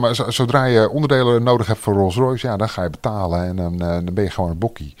zodra je onderdelen nodig hebt voor Rolls Royce, ja, dan ga je betalen en dan ben je gewoon een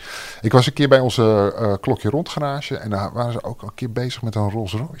bokkie. Ik was een keer bij onze klokje rond garage en daar waren ze ook een keer bezig met een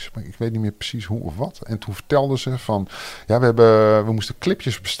Rolls Royce. Maar ik weet niet meer precies hoe of wat. En toen vertelden ze van, ja, we moesten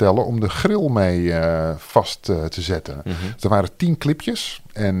clipjes bestellen om de grill mee vast te zetten. Mm-hmm. Dus er waren 10 clipjes.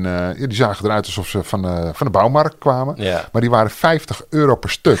 En die zagen eruit alsof ze van de bouwmarkt kwamen. Ja. Maar die waren €50 per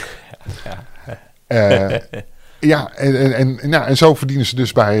stuk. En zo verdienen ze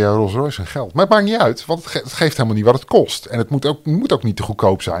dus bij Rolls Royce hun geld. Maar het maakt niet uit, want het geeft helemaal niet wat het kost. En het moet ook niet te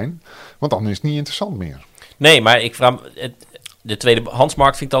goedkoop zijn, want dan is het niet interessant meer. Nee, maar ik vraag, de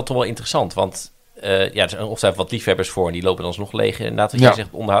tweedehandsmarkt vind ik dan toch wel interessant. Want er zijn ongetwijfeld wat liefhebbers voor en die lopen dan nog leeg. Inderdaad, wat jij zegt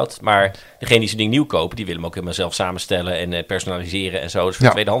op onderhoud. Maar degene die zo'n ding nieuw kopen, die willen hem ook helemaal zelf samenstellen en personaliseren en zo. Dus voor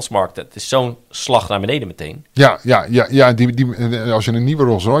de tweedehandsmarkt, het is zo'n slag naar beneden meteen. Ja, als je een nieuwe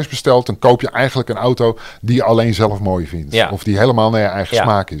Rolls Royce bestelt, dan koop je eigenlijk een auto die je alleen zelf mooi vindt. Ja. Of die helemaal naar je eigen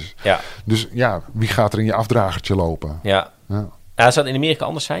smaak is. Ja. Dus ja, wie gaat er in je afdragertje lopen? Ja. Zou het in Amerika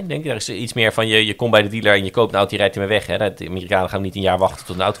anders zijn, denk je? Er is iets meer van, je komt bij de dealer en je koopt een auto, die rijdt ermee weg. Hè? De Amerikanen gaan niet een jaar wachten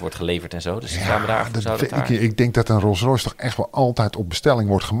tot een auto wordt geleverd en zo. Dus ik denk dat een Rolls Royce toch echt wel altijd op bestelling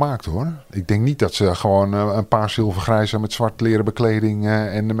wordt gemaakt, hoor. Ik denk niet dat ze gewoon een paar zilvergrijze met zwart leren bekleding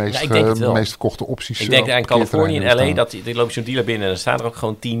en de meest verkochte opties. Ik denk aan Californië en LA, dat die loopt zo'n dealer binnen en dan staan er ook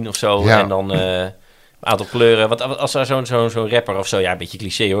gewoon 10 of zo. Ja. En dan aantal kleuren. Want als er zo'n rapper of zo, ja, een beetje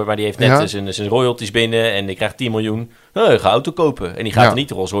cliché hoor, maar die heeft net zijn royalties binnen en die krijgt 10 miljoen. Ik ga auto kopen. En die gaat er niet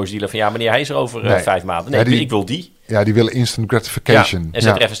de Rolls Royce dealer van, ja, meneer, hij is er over 5 maanden. Nee, ik wil die. Ja, die willen instant gratification. Ja, en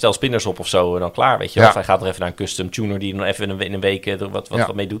zet er even een stel spinners op of zo en dan klaar, weet je. Ja. Of hij gaat er even naar een custom tuner die dan even in een week er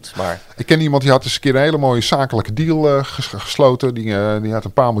wat mee doet. Maar ik ken iemand die had eens een keer een hele mooie zakelijke deal gesloten. Die had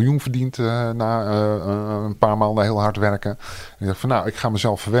een paar miljoen verdiend na een paar maanden heel hard werken. En die dacht van, ik ga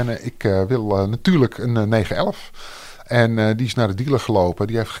mezelf verwennen. Ik wil natuurlijk een 911. En die is naar de dealer gelopen.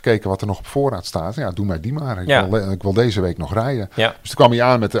 Die heeft gekeken wat er nog op voorraad staat. Ja, doe mij die maar. Ik wil deze week nog rijden. Ja. Dus toen kwam hij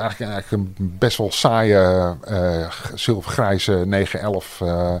aan met eigenlijk een best wel saaie zilvergrijze 911.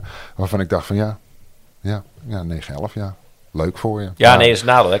 Waarvan ik dacht van ja 911 ja. Leuk voor je. Ja, nee, dat is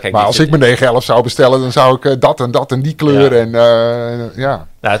nadeel. Kijk, maar als ik mijn 911 zou bestellen, dan zou ik dat en dat en die kleur en ja.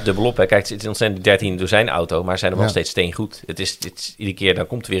 Nou, het dubbelop. Hè. Kijk, het is ontzettend 13 dozijn auto, maar zijn er wel steeds steengoed. Het is iedere keer, dan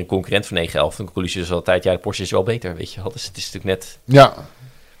komt er weer een concurrent van 911. Dan conclusie is altijd, de Porsche is wel beter, weet je wel. Dus het is natuurlijk net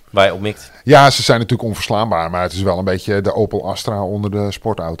waar je op mikt. Ja, ze zijn natuurlijk onverslaanbaar, maar het is wel een beetje de Opel Astra onder de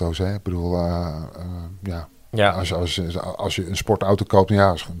sportauto's. Hè. Ik bedoel, als je een sportauto koopt,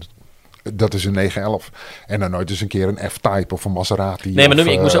 dat is een 911. En dan nooit eens een keer een F-Type of een Maserati. Nee, maar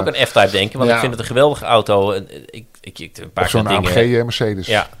ik moest ook een F-Type denken. Want ik vind het een geweldige auto. Een paar of zo'n AMG Mercedes.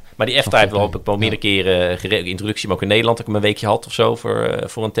 Ja, maar die F-Type heb ik wel meerdere keren introductie, maar ook in Nederland. Dat ik hem een weekje had of zo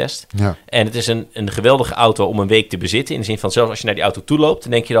voor een test. Ja. En het is een geweldige auto om een week te bezitten. In de zin van, zelfs als je naar die auto toe loopt,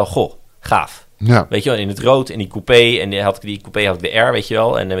 dan denk je dan, goh, gaaf. Ja. Weet je wel, in het rood en die coupé. En die coupé had ik de R, weet je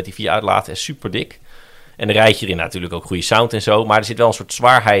wel. En met die 4 uitlaten, super dik. En dan rijd je erin natuurlijk ook goede sound en zo. Maar er zit wel een soort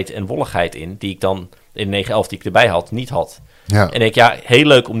zwaarheid en wolligheid in, die ik dan in de 911 die ik erbij had, niet had. Ja. En denk heel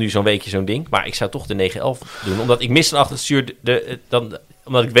leuk om nu zo'n weekje zo'n ding. Maar ik zou toch de 911 doen. Omdat ik mis achter het stuur,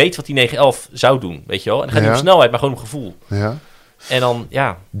 omdat ik weet wat die 911 zou doen, weet je wel. En dan gaat niet om snelheid, maar gewoon om gevoel. Ja. En dan,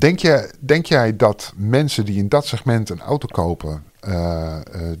 Denk jij dat mensen die in dat segment een auto kopen,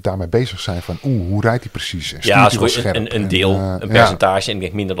 daarmee bezig zijn van, hoe rijdt hij precies? Een deel, een percentage. En ik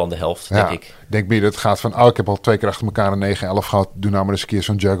denk minder dan de helft, denk ik. Ik denk meer dat het gaat van, ik heb al 2 keer achter elkaar een 911 gehad. Doe nou maar eens een keer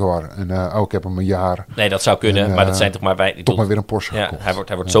zo'n Jaguar. En ik heb hem een jaar. Nee, dat zou kunnen, maar dat zijn toch maar maar weer een Porsche gekocht.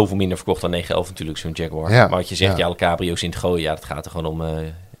 Hij wordt zoveel minder verkocht dan 911 natuurlijk, zo'n Jaguar. Ja. Maar wat je zegt, alle cabrio's in het gooien, dat gaat er gewoon om.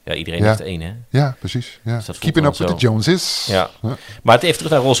 Iedereen heeft er één, hè? Ja, precies. Ja. Dus keeping up with the Joneses. Ja. Maar het even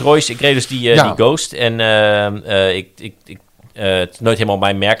terug naar Rolls-Royce. Ik reed dus die Ghost. En het is nooit helemaal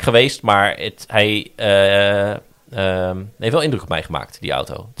mijn merk geweest. Maar hij heeft wel indruk op mij gemaakt, die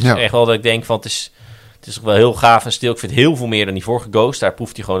auto. Het is echt wel dat ik denk van, het is toch wel heel gaaf en stil. Ik vind het heel veel meer dan die vorige Ghost. Daar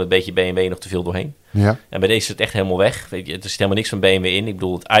proeft hij gewoon een beetje BMW nog te veel doorheen. Ja. En bij deze is het echt helemaal weg. Weet je, er zit helemaal niks van BMW in. Ik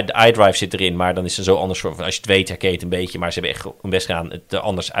bedoel, de iDrive zit erin, maar dan is het zo anders. Als je het weet, herken je het een beetje. Maar ze hebben echt hun best gedaan het er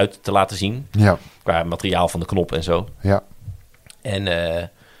anders uit te laten zien. Ja. Qua materiaal van de knop en zo. Ja. En,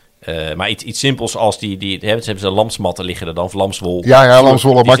 maar iets simpels als die hebben ze lamsmatten liggen er dan, of lamswol. Ja,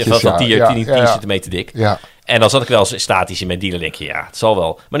 lamswollen matjes. Van 10 centimeter dik. Ja. En dan zat ik wel statisch in mijn dealer, denk je, het zal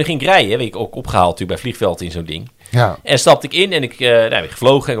wel. Maar nu ging ik rijden, weet ik ook opgehaald natuurlijk bij Vliegveld in zo'n ding. Ja. En stapte ik in en ik heb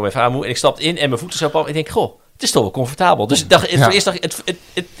gevlogen en ik ben even aan moe. En ik stapte in en mijn voeten zo op. En ik denk, goh, het is toch wel comfortabel. Dus ik dacht,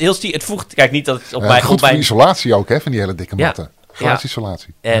 het voegt, kijk niet dat het op mij... Goed voor isolatie ook, hè, van die hele dikke matten.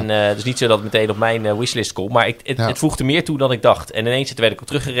 Glasisolatie. En dus niet zo dat het meteen op mijn wishlist komt. Maar het voegde meer toe dan ik dacht. En ineens werd ik op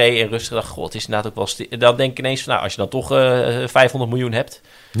teruggereden en rustig dacht, goh, het is inderdaad ook wel stil. Dan denk ik ineens van, als je dan toch 500 miljoen hebt...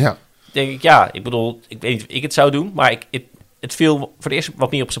 Ja. Denk ik, ik bedoel, ik weet niet of ik het zou doen, maar het viel voor het eerst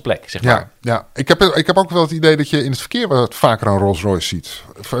wat meer op zijn plek, zeg maar. Ja. Ik heb ook wel het idee dat je in het verkeer wat vaker een Rolls-Royce ziet.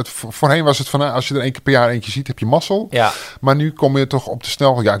 Voorheen was het van, als je er 1 keer per jaar eentje ziet, heb je mazzel. Ja. Maar nu kom je toch op de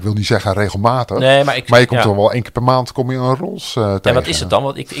snelweg, ik wil niet zeggen regelmatig. Nee, maar je komt toch wel 1 keer per maand kom je een Rolls tegen. En wat is het dan?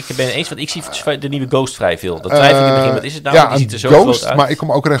 Want ik ben eens, want ik zie de nieuwe Ghost vrij veel. Dat twijfel ik in het begin. Wat is het nou? Die ziet er zo Ghost, groot uit. Maar ik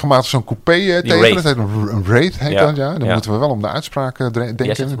kom ook regelmatig zo'n coupé tegen. Wraith. Dat heet een Wraith, heet dat, ja. Dan moeten we wel om de uitspraak denken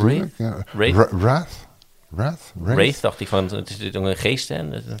natuurlijk. Wraith, dacht ik van, het is een geest, hè?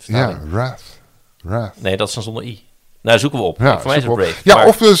 Wraith. Nee, dat is dan zonder i. Nou, zoeken we op. Voor mij is het Wraith. Ja, maar...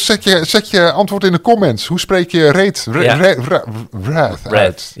 of zet je antwoord in de comments. Hoe spreek je Wraith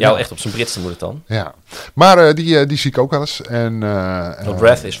uit? Ja, echt op zijn Brits moet het dan. Ja, maar die zie ik ook wel eens.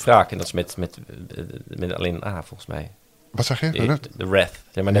 Wrath is wraak en dat is met alleen een A, volgens mij. Wat zeg je? De Wrath.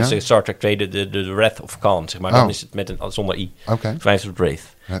 Zeg maar, net zoals Star Trek 2, de Wrath of Khan, zeg maar. Dan is het zonder i. Okay. Voor mij is het Wraith.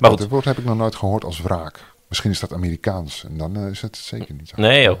 Maar goed. Dat woord heb ik nog nooit gehoord als wraak. Misschien is dat Amerikaans. En dan is het zeker niet zo.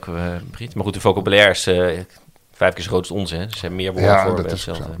 Nee, ook Brits. Maar goed, de vocabulaire is 5 keer zo groot als onze. Hè. Dus ze hebben meer woorden voor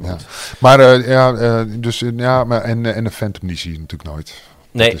hetzelfde. Maar en de Phantom die zie je natuurlijk nooit.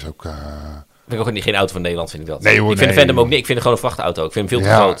 Nee. Dat is ook... Ik vind ook geen auto van Nederland, vind ik dat. Nee, ik vind de Phantom ook niet. Ik vind het gewoon een vrachtauto. Ik vind hem veel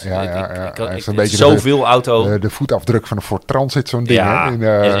te groot. Ik een beetje zoveel auto. De voetafdruk van een Ford Transit, zo'n ding. Ja,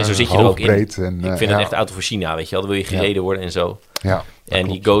 en zo zit je er ook in. Ik vind het echt auto voor China, weet je wel. Dan wil je gereden worden en zo. Ja, en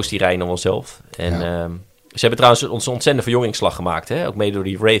die Ghost, die rijden dan wel zelf. En ze hebben trouwens een ontzettende verjongingsslag gemaakt. Hè? Ook mede door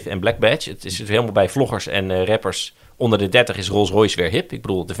die Wraith en Black Badge. Het is helemaal bij vloggers en rappers. Onder de 30 is Rolls-Royce weer hip. Ik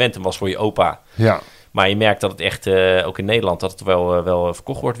bedoel, de Phantom was voor je opa. Ja. Maar je merkt dat het echt, ook in Nederland, dat het wel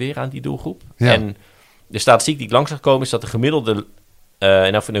verkocht wordt weer aan die doelgroep. Ja. En de statistiek die ik langs zag komen is dat de gemiddelde,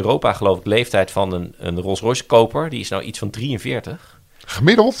 in Europa geloof ik, leeftijd van een Rolls-Royce koper, die is nou iets van 43.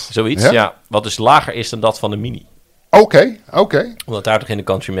 Gemiddeld? Zoiets, ja. Wat dus lager is dan dat van een Mini. Oké. Omdat daar toch in de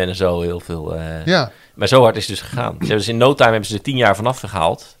Countryman en zo heel veel... Ja. Maar zo hard is het dus gegaan. Ze hebben dus in no time hebben ze er 10 jaar vanaf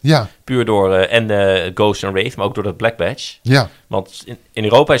gehaald. Ja. Puur door Ghost and Wraith, maar ook door dat Black Badge. Ja. Want in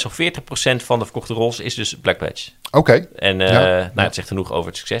Europa is al 40% van de verkochte Rolls is dus Black Badge. Oké. En het zegt genoeg over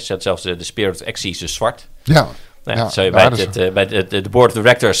het succes. Ze had zelfs de Spirit of Xe is dus zwart. Ja. Dat zou je bij de board of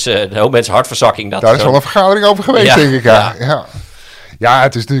directors, de hoop mensen hartverzakking. Daar is wel een vergadering over geweest, denk ik. Ja,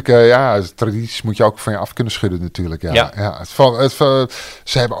 het is natuurlijk, tradities moet je ook van je af kunnen schudden natuurlijk.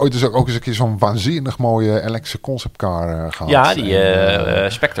 Ze hebben ooit dus ook eens een keer zo'n waanzinnig mooie elektrische conceptcar gehad. Ja, die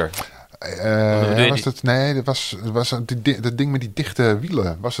Spectre. Was het? Nee, dat was dat ding met die dichte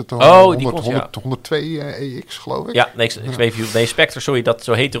wielen. Was het 102 EX, geloof ik? Ja, nee, Spectre, sorry,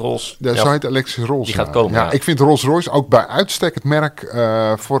 zo heet de Rolls. Zo heet de elektrische Rolls. Die gaat komen. Ja, ik vind Rolls-Royce ook bij uitstek het merk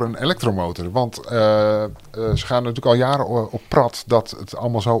voor een elektromotor. Want ze gaan natuurlijk al jaren op prat dat het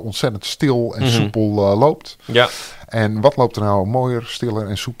allemaal zo ontzettend stil en soepel loopt. Ja. En wat loopt er nou mooier, stiller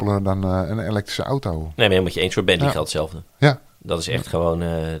en soepeler dan een elektrische auto? Nee, maar helemaal met je eens, voor Bentley geldt hetzelfde. Ja. Dat is echt gewoon,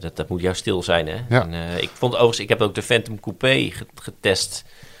 dat moet juist stil zijn. Hè? Ja. En, ik heb ook de Phantom Coupé getest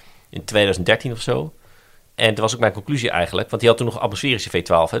in 2013 of zo. En dat was ook mijn conclusie eigenlijk. Want die had toen nog atmosferische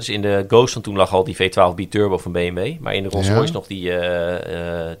V12. Hè? Dus in de Ghost van toen lag al die V12 biturbo van BMW. Maar in de Rolls Royce nog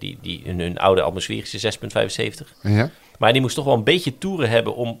hun oude atmosferische 6.75. Ja. Maar die moest toch wel een beetje toeren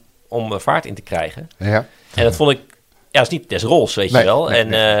hebben om vaart in te krijgen. Ja. En dat vond ik... Ja, dat is niet des Rolls, weet je wel.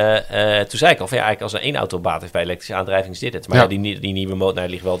 Toen zei ik al, eigenlijk als er één auto baat heeft bij elektrische aandrijving, is dit het. Maar die nieuwe motor,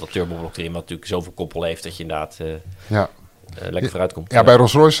 ligt wel dat turboblok erin, wat natuurlijk zoveel koppel heeft dat je inderdaad lekker vooruit komt. Ja, bij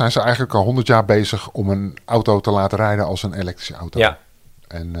Rolls-Royce zijn ze eigenlijk al 100 jaar bezig om een auto te laten rijden als een elektrische auto. Ja.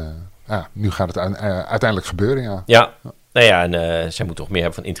 En nu gaat het uiteindelijk gebeuren, ja. Nou ja, en zij moeten toch meer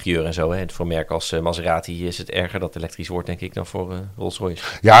hebben van interieur en zo. Hè? Voor merken als Maserati is het erger dat elektrisch wordt, denk ik, dan voor Rolls-Royce.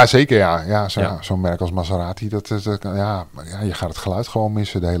 Ja, zeker, ja. Zo'n merk als Maserati, je gaat het geluid gewoon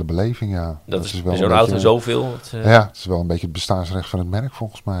missen, de hele beleving, ja. Dat is wel zo'n auto zoveel. Ja, het is wel een beetje het bestaansrecht van het merk,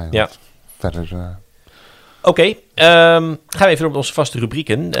 volgens mij. Ja. Verder... Oké, gaan we even op onze vaste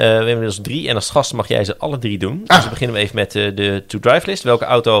rubrieken. We hebben inmiddels 3 en als gast mag jij ze alle 3 doen. Dus we beginnen even met de to-drive list. Welke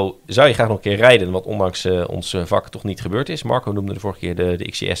auto zou je graag nog een keer rijden, wat ondanks ons vak toch niet gebeurd is? Marco noemde de vorige keer de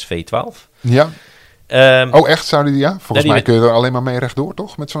XCS V12. Ja. Echt? Zou die, Volgens mij kun je er alleen maar mee rechtdoor,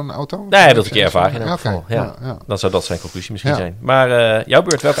 toch? Met zo'n auto? Nee, hij wil het een keer ervaren in elk geval. Ja. Dan zou dat zijn conclusie misschien zijn. Maar jouw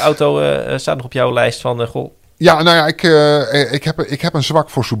beurt, welke auto staat nog op jouw lijst van... Ja, nou ja, ik heb een zwak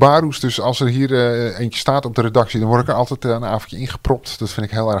voor Subaru's. Dus als er hier eentje staat op de redactie, dan word ik er altijd een avondje ingepropt. Dat vind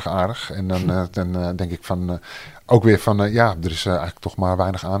ik heel erg aardig. En dan denk ik van, ook weer van, er is eigenlijk toch maar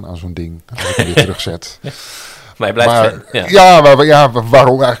weinig aan zo'n ding. Als ik hem weer terugzet. Maar je blijft...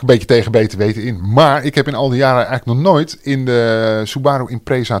 Waarom eigenlijk een beetje tegen beter weten in. Maar ik heb in al die jaren eigenlijk nog nooit in de Subaru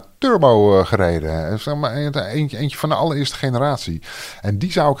Impreza Turbo gereden. Zeg maar eentje van de allereerste generatie. En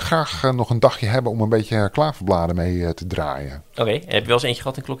die zou ik graag nog een dagje hebben om een beetje klaverbladen mee te draaien. Oké, heb je wel eens eentje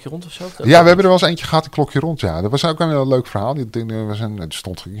gehad in Klokje Rond of zo? Ja, we hebben er wel eens eentje gehad in Klokje Rond, ja. Dat was ook een heel leuk verhaal. Het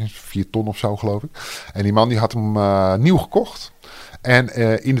stond 4 ton of zo, geloof ik. En die man die had hem nieuw gekocht. En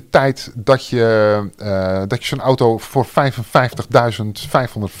in de tijd dat je zo'n auto voor €55.555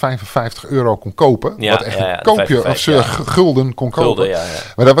 kon kopen. Ja, wat echt een koopje of gulden kon kopen. Ja.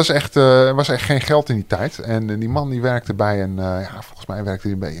 Maar dat was echt geen geld in die tijd. En die man die werkte bij volgens mij werkte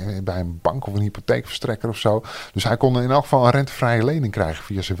hij bij een bank of een hypotheekverstrekker of zo. Dus hij kon in elk geval een rentevrije lening krijgen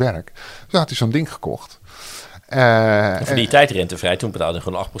via zijn werk. Dus had hij zo'n ding gekocht. Voor die tijd rentevrij, toen betaalde hij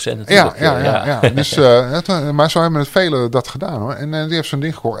gewoon 8% natuurlijk. Ja. Dus, maar zo hebben het velen dat gedaan hoor. En die heeft zo'n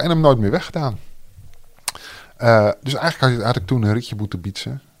ding gekocht en hem nooit meer weggedaan. Dus eigenlijk had ik toen een ritje moeten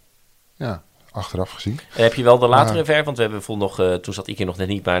bietsen. Ja, achteraf gezien. En heb je wel de latere versie, want we hebben bijvoorbeeld nog, toen zat ik hier nog net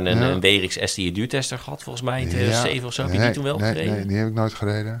niet, maar een WRX ST duurtester gehad volgens mij in 2007 of zo. Heb je die toen wel gereden? Nee, die heb ik nooit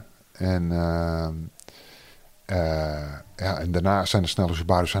gereden. En... en daarna zijn de snelle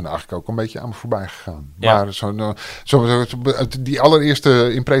Subaru's eigenlijk ook een beetje aan me voorbij gegaan. Ja. Maar die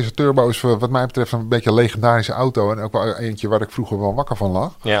allereerste Impreza Turbo is wat mij betreft een beetje een legendarische auto. En ook wel eentje waar ik vroeger wel wakker van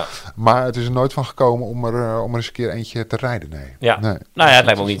lag. Ja. Maar het is er nooit van gekomen om er eens een keer eentje te rijden. Nee. Ja. Nee. Nou ja, het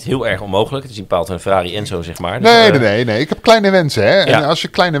lijkt me niet heel erg onmogelijk. Het is een bepaald een Ferrari Enzo, zeg maar. Dus, nee. Ik heb kleine wensen. Hè? En als je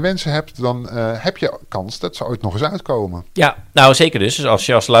kleine wensen hebt, dan heb je kans dat ze ooit nog eens uitkomen. Ja, nou zeker dus. Dus als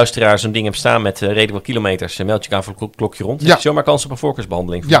je als luisteraar zo'n ding hebt staan met redelijk wat kilometers, meld je aan voor het Klokje Rond. Ja. Zomaar kans op een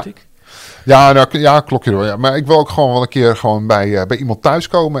voorkeursbehandeling, vind ik. Ja, Klokje Rond. Ja. Maar ik wil ook gewoon wel een keer bij iemand thuis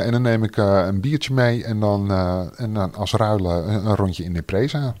komen. En dan neem ik een biertje mee. En dan als ruilen een rondje in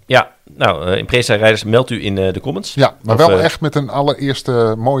Impreza. Ja, nou, Impreza-rijders, meldt u in de comments. Ja, maar wel echt met een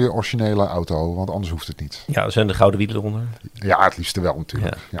allereerste mooie originele auto. Want anders hoeft het niet. Ja, er zijn de gouden wielen eronder. Ja, het liefste wel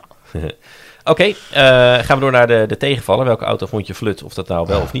natuurlijk. Ja. Oké, gaan we door naar de tegenvallen. Welke auto vond je flut? Of dat nou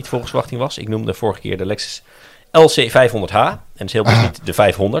wel of niet volgens verwachting was? Ik noemde vorige keer de Lexus LC 500H. En dat is heel dus niet de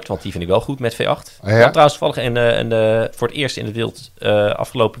 500, want die vind ik wel goed met V8. Ja. Trouwens toevallig voor het eerst in het wild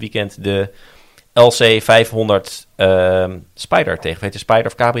afgelopen weekend de LC 500 Spider tegen. Heet de Spider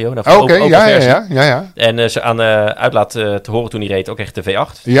of Cabrio? Oké, ja. En ze aan uitlaat te horen toen hij reed ook echt de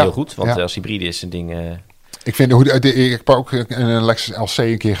V8. Ja. Heel goed, want als hybride is een ding... Ik heb ook een Lexus LC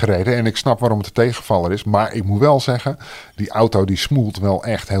een keer gereden en ik snap waarom het een tegenvaller is. Maar ik moet wel zeggen, die auto die smoelt wel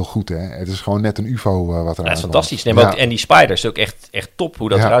echt heel goed. Hè? Het is gewoon net een UFO wat eruit dat is fantastisch. Nee, maar ook, en die Spider is ook echt top hoe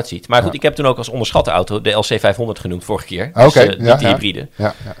dat eruit ziet. Maar goed, ik heb toen ook als onderschatte auto de LC 500 genoemd vorige keer. Dus niet de hybride.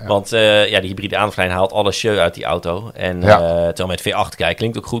 Ja. Want die hybride aandrijving haalt alle show uit die auto. En terwijl met V8 kijken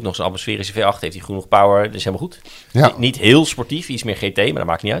klinkt ook goed. Nog zo'n atmosferische V8 heeft hij genoeg power. Dat is helemaal goed. Ja. Niet heel sportief, iets meer GT, maar dat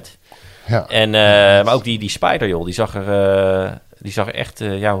maakt niet uit. Ja. En, maar ook die Spider, joh, die zag er echt...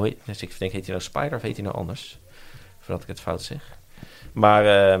 hoe heet, dus ik denk, heet hij nou Spider of heet hij nou anders? Voordat ik het fout zeg. Maar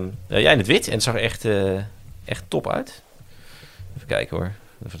in het wit. En het zag er echt top uit. Even kijken hoor.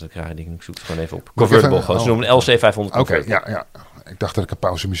 Even dat rare ding. Ik zoek het gewoon even op. Convertible. Gewoon. Ze noemen een LC 500 Convertible. Oké, ja. Ik dacht dat ik een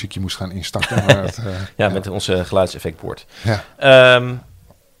pauzemuziekje moest gaan instarten. Maar met onze geluidseffectboard. Ja.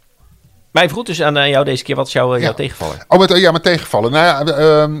 Maar ik vroeg dus aan jou deze keer, wat is jouw tegenvaller? Mijn tegenvaller. Nou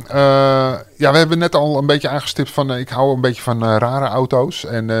we hebben net al een beetje aangestipt van, ik hou een beetje van rare auto's.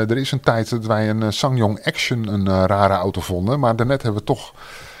 En er is een tijd dat wij een SsangYong Action een rare auto vonden. Maar daarnet hebben we toch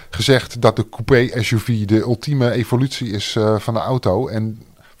gezegd dat de coupé SUV de ultieme evolutie is van de auto. En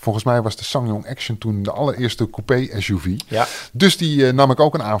volgens mij was de SsangYong Action toen de allereerste coupé SUV. Ja. Dus die nam ik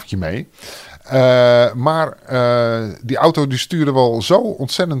ook een avondje mee. Maar die auto die stuurde wel zo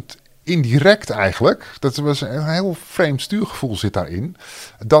ontzettend indirect eigenlijk. Dat was een heel vreemd stuurgevoel zit daarin.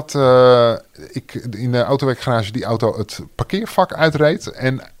 Dat ik in de autowerkgarage die auto het parkeervak uitreed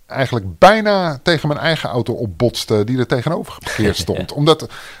en eigenlijk bijna tegen mijn eigen auto opbotste die er tegenover geparkeerd stond.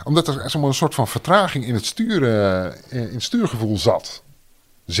 omdat er een soort van vertraging in het stuurgevoel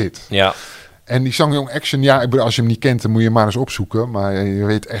zit. Ja. En die SsangYong Action, als je hem niet kent, dan moet je hem maar eens opzoeken. Maar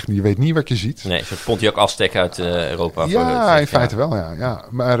je weet niet wat je ziet. Nee, zo'n Pontiac Aztek uit Europa. Ja, in feite wel, ja.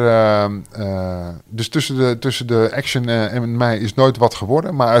 Maar dus tussen de Action en mij is nooit wat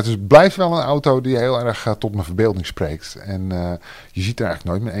geworden. Maar het blijft wel een auto die heel erg tot mijn verbeelding spreekt. En je ziet er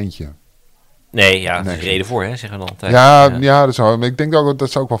eigenlijk nooit meer eentje. Nee, er is reden voor, hè, zeggen we dan altijd. Ja, dat zou. Maar ik denk ook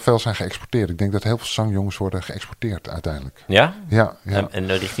dat ze ook wel veel zijn geëxporteerd. Ik denk dat heel veel SsangYongs worden geëxporteerd uiteindelijk. Ja? Ja.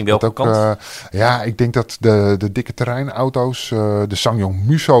 En richting welke kant? Ik denk dat de dikke terreinauto's, de SsangYong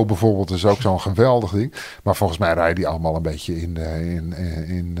Muso bijvoorbeeld, is ook zo'n geweldig ding. Maar volgens mij rijden die allemaal een beetje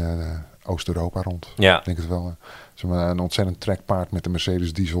in Oost-Europa rond. Ja. Ik denk het wel. Een ontzettend trekpaard met een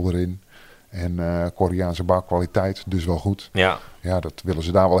Mercedes diesel erin. En Koreaanse bouwkwaliteit, dus wel goed. Ja, dat willen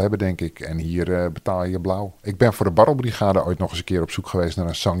ze daar wel hebben, denk ik. En hier betaal je blauw. Ik ben voor de Barrelbrigade ooit nog eens een keer op zoek geweest naar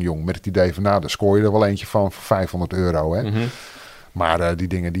een SsangYong. Met het idee van, daar scoor je er wel eentje van voor €500. Hè? Mm-hmm. Maar die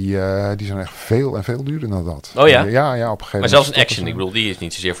dingen die zijn echt veel en veel duurder dan dat. Oh ja? Ja, op een gegeven moment. Maar zelfs een Action, ik bedoel, die is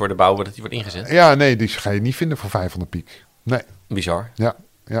niet zozeer voor de bouw dat die wordt ingezet. Ja, nee, die ga je niet vinden voor 500 piek. Nee. Bizar. Ja.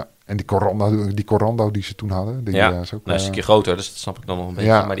 En die Corando die ze toen hadden. Die, is ook een stukje groter, dus dat snap ik dan nog een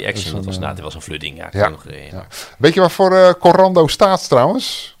beetje. Maar die Action, dat was een flooding. Ja. Weet je waarvoor Corando staat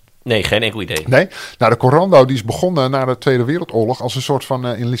trouwens? Nee, geen enkel idee. Nee? Nou, de Corando die is begonnen na de Tweede Wereldoorlog als een soort van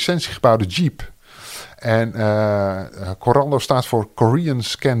in licentie gebouwde Jeep. En Corando staat voor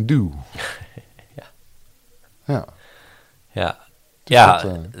Koreans Can Do. Ja. Ja,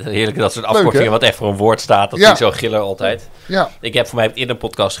 heerlijk dat soort afkortingen, wat echt voor een woord staat. Dat is zo giller altijd. Ja. Ik heb voor mij het eerder een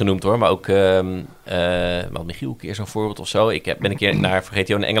podcast genoemd hoor, maar ook Michiel een keer zo'n voorbeeld of zo. Ik ben een keer naar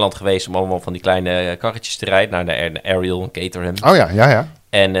GTO in Engeland geweest om allemaal van die kleine karretjes te rijden. Naar de Ariel en Caterham. Oh ja.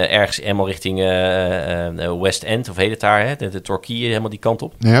 En ergens helemaal richting West End, of heet het daar, hè? De Torquay, helemaal die kant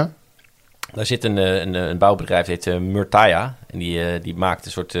op. Ja. Daar zit een bouwbedrijf, dat heet Murtaya. En die maakt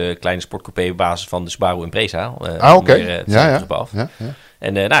een soort kleine sportcoupé op basis van de Subaru Impreza. Oké. Ja.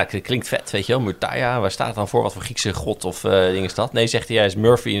 En het klinkt vet, weet je wel. Murtaya, waar staat het dan voor? Wat voor Griekse god of ding is dat? Nee, zegt hij is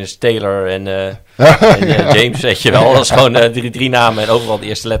Murphy en is Taylor en James, weet je wel. Dat is gewoon drie namen en overal de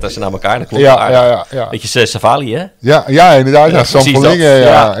eerste letters naar elkaar. Dat klopt aardig. Beetje Savali, hè? Ja, inderdaad. Ja, sampelingen,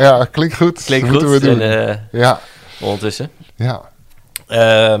 ja. Klinkt goed. Klinkt goed. We doen. Ondertussen. Ja.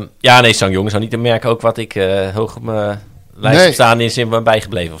 SsangYong zou niet te merken ook wat ik hoog op mijn lijst staan is in me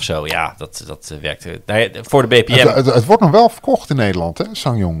bijgebleven of zo. Ja, dat werkt. Voor de BPM. Het wordt nog wel verkocht in Nederland, hè,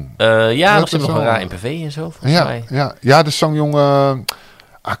 SsangYong? Ze hebben nog een raar NPV en zo, volgens mij. Ja, de SsangYong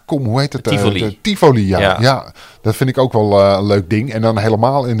hoe heet het? Tivoli. Tivoli, ja. Dat vind ik ook wel een leuk ding. En dan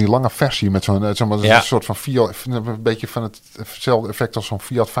helemaal in die lange versie met zo'n een soort van Fiat, een beetje van hetzelfde effect als zo'n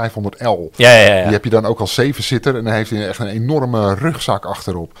Fiat 500L. Ja. Die heb je dan ook als 7-zitter en dan heeft hij echt een enorme rugzak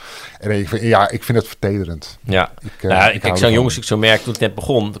achterop. En ik vind het vertederend. Ja, kijk, zo'n jongens, zo'n merk toen het net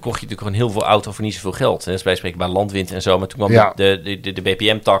begon, dan kocht je natuurlijk gewoon heel veel auto voor niet zoveel geld. En dat is bij spreken bij Landwind en zo. Maar toen kwam de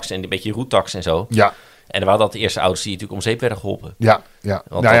BPM-tax en een beetje roettax en zo. Ja. En er waren dat de eerste auto's die natuurlijk om zeep werden geholpen. Ja.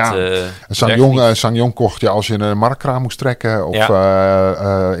 Want SsangYong kocht je als je een marktkraam moest trekken of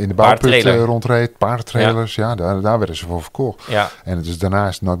in de bouwput rondreed. Paardentrailers, daar werden ze voor verkocht. Ja. En dus daarna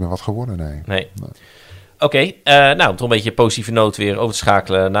is het nooit meer wat geworden, nee. Oké, om toch een beetje positieve noot weer over te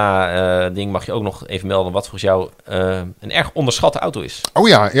schakelen. Na ding mag je ook nog even melden wat volgens jou een erg onderschatte auto is. Oh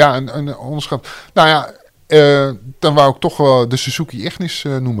ja, een onderschat. Dan wou ik toch wel de Suzuki Ignis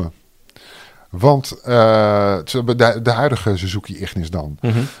noemen. Want de huidige Suzuki Ignis dan.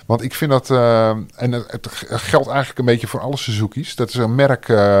 Mm-hmm. Want ik vind dat... en het geldt eigenlijk een beetje voor alle Suzuki's. Dat is een merk...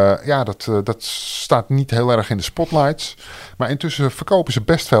 dat staat niet heel erg in de spotlights. Maar intussen verkopen ze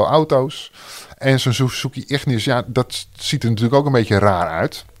best veel auto's. En zo'n Suzuki Ignis... dat ziet er natuurlijk ook een beetje raar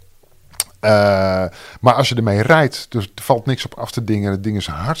uit. Maar als je ermee rijdt... dus er valt niks op af te dingen. Het ding is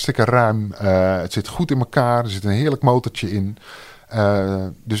hartstikke ruim. Het zit goed in elkaar. Er zit een heerlijk motortje in...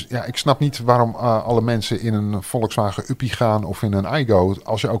 Dus ik snap niet waarom alle mensen in een Volkswagen Uppie gaan of in een Aygo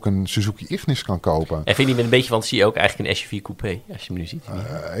als je ook een Suzuki Ignis kan kopen. En vind je met een beetje fantasie ook eigenlijk een SUV coupé, als je hem nu ziet?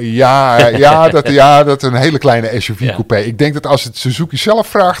 Dat een hele kleine SUV coupé. Ik denk dat als het Suzuki zelf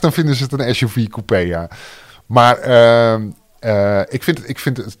vraagt, dan vinden ze het een SUV coupé, ja. Maar ik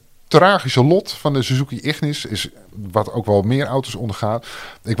vind het tragische lot van de Suzuki Ignis is wat ook wel meer auto's ondergaat.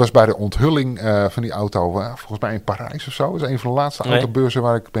 Ik was bij de onthulling van die auto, volgens mij in Parijs of zo. Dat is een van de laatste autobeurzen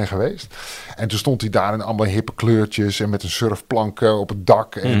waar ik ben geweest. En toen stond hij daar in allemaal hippe kleurtjes en met een surfplank op het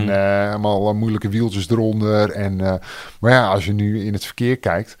dak en allemaal moeilijke wieltjes eronder. Maar als je nu in het verkeer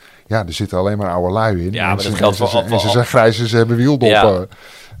kijkt, er zitten alleen maar oude lui in. Ja, maar dat geldt wel. En ze zijn grijs en ze hebben wieldoppen. Ja.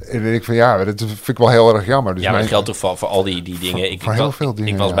 En dan denk ik van dat vind ik wel heel erg jammer. Dus maar dat geldt toch voor al die dingen. Heel veel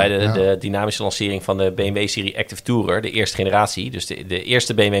dingen. Ik was bij de dynamische lancering van de BMW-serie Active Tourer, de eerste generatie. Dus de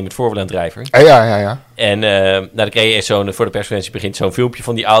eerste BMW met voorwielaandrijver. Ja. En dan kreeg je voor de persconferentie begint zo'n filmpje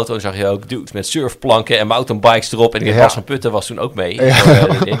van die auto. En zag je ook dudes met surfplanken en mountainbikes erop. En Bas van Putten was toen ook mee.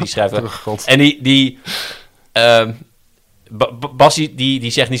 Die schrijver. En die Bas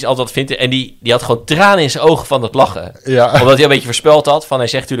die zegt niet altijd wat vindt. En die had gewoon tranen in zijn ogen van het lachen. Ja. Omdat hij een beetje voorspeld had. Hij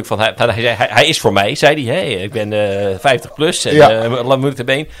zegt natuurlijk van hij is voor mij, zei hij. Hey, ik ben 50 plus en moeilijk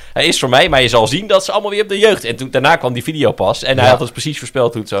been. Hij is voor mij, maar je zal zien dat ze allemaal weer op de jeugd. En toen daarna kwam die video pas. En hij had dus precies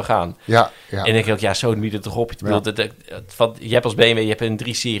voorspeld hoe het zou gaan. Ja. En dan denk ik ook, zo moet je het toch op. Je hebt als BMW, je hebt een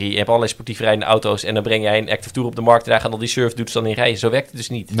 3-serie. Je hebt allerlei sportief rijdende auto's. En dan breng jij een Active Tourer op de markt. En daar gaan al die surfdudes dan in rijden. Zo werkt het dus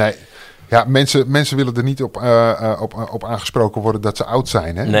niet. Nee. Ja, mensen willen er niet op aangesproken worden dat ze oud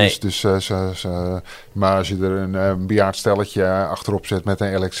zijn. Hè? Nee. Maar als je er een bejaard stelletje achterop zet met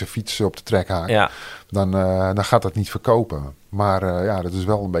een elektrische fiets op de trekhaak, dan gaat dat niet verkopen. Maar dat is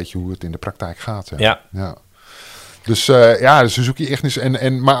wel een beetje hoe het in de praktijk gaat. Ja. Dus de Suzuki Ignis.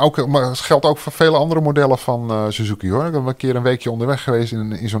 Maar het geldt ook voor vele andere modellen van Suzuki, hoor. Ik ben een keer een weekje onderweg geweest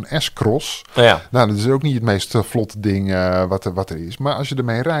in zo'n S-Cross. Ja. Nou, dat is ook niet het meest vlotte ding wat er is. Maar als je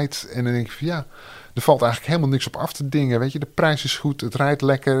ermee rijdt en dan denk je van er valt eigenlijk helemaal niks op af te dingen. Weet je, de prijs is goed, het rijdt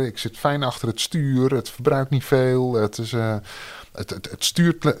lekker. Ik zit fijn achter het stuur, het verbruikt niet veel. Het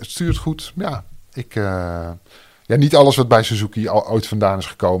stuurt goed. Niet alles wat bij Suzuki ooit vandaan is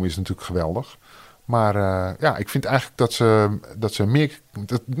gekomen is natuurlijk geweldig. Maar ik vind eigenlijk dat ze meer...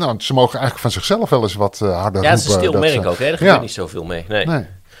 ze mogen eigenlijk van zichzelf wel eens wat harder roepen. Ja, het is een stil merk ook. Hè? Daar gebeurt niet zoveel mee. Nee.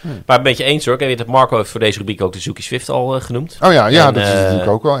 Maar een beetje eens hoor. Ik weet dat Marco heeft voor deze rubriek ook de Suzuki Swift al genoemd. Oh ja, dat is natuurlijk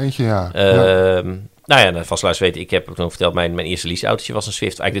ook wel eentje, Vast luister weten, ik heb ook nog verteld, mijn eerste leaseautootje was een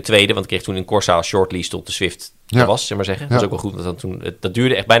Swift. Eigenlijk de tweede, want ik kreeg toen in Corsa short lease tot de Swift was, zeg maar zeggen. Dat is ook wel goed, want dat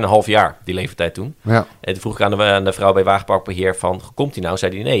duurde echt bijna een half jaar, die leeftijd toen. Ja. En toen vroeg ik aan de vrouw bij Wagenparkbeheer van, komt hij nou?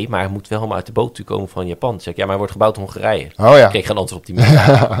 Zei hij, nee, maar hij moet wel helemaal uit de boot komen van Japan. Toen zei ik, maar hij wordt gebouwd in Hongarije. Ik kreeg geen antwoord op die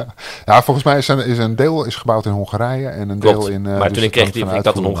manier. Volgens mij is een deel gebouwd in Hongarije en een deel in... maar toen ik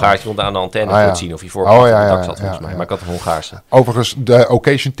had een Hongaarse rond aan de antenne voor het zien of hij voorkant van de dak zat volgens mij. Maar ik had een Hongaarse. Overigens, de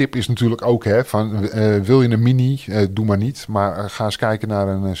occasion tip is natuurlijk ook, van wil je een Mini, doe maar niet. Maar ga eens kijken naar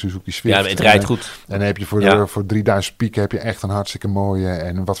een Suzuki Swift. Ja, het rijdt goed. En dan heb je voor 3000 piek heb je echt een hartstikke mooie.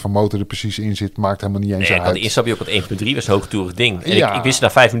 En wat voor motor er precies in zit, maakt helemaal niet eens uit. De instapje op het 1.3 was een hoogtoerig ding. En ik wist na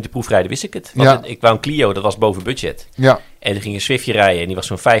 5 minuten proefrijden, wist ik het. Want ik wou een Clio, dat was boven budget. Ja. En toen ging een Swiftje rijden en die was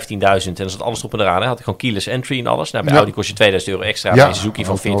zo'n 15.000. En dan zat alles op en eraan. Dan had ik gewoon keyless entry en alles. Nou, bij Audi kost je €2000 extra. Bij Suzuki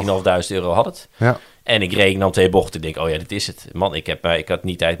van €14.500 had het. Ja. En ik reed dan 2 bochten. Ik denk, oh ja, dit is het. Man, ik had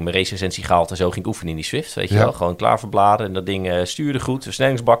niet eigenlijk mijn racerecensie gehaald en zo ging ik oefenen in die Swift. Weet je wel, gewoon klaar verbladen. En dat ding stuurde goed. De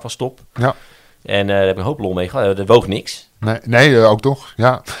versnellingsbak was top. Ja. En daar heb ik een hoop lol mee gehad. Dat woog niks. Nee, ook toch.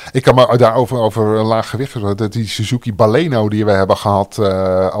 Ja. Ik kan me daarover over laag gewicht. Dat die Suzuki Baleno die we hebben gehad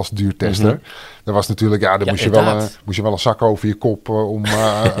als duurtester. Mm-hmm. Dat was natuurlijk, daar moest je wel een zak over je kop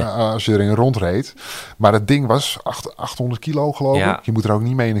als je erin rondreed. Maar dat ding was 800 kilo, geloof ik. Je moet er ook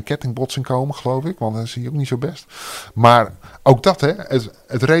niet mee in een kettingbotsing komen, geloof ik. Want dat zie je ook niet zo best. Maar ook dat, hè.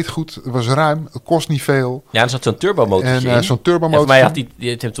 Het reed goed, het was ruim, het kost niet veel. Ja, er zat zo'n turbomotor in. Zo'n turbomotor. Voor mij had hij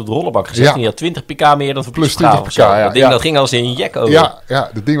het op de rollenbank gezet. En die had 20 pk meer dan plus 20 pk. Dat ging als in een jack over. Ja,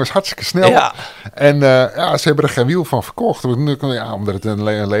 dat ding was hartstikke snel. Ja. En ze hebben er geen wiel van verkocht. Omdat het een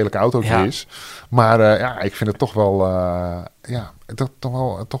lelijke auto is. Maar ik vind het toch wel,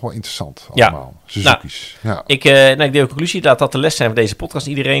 toch wel interessant allemaal. Suzuki's. Ik deel de conclusie dat de les zijn van deze podcast.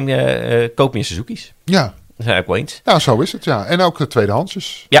 Iedereen koopt meer Suzuki's. Ja. Dat zijn ook wel eens. Nou, zo is het, ja. En ook de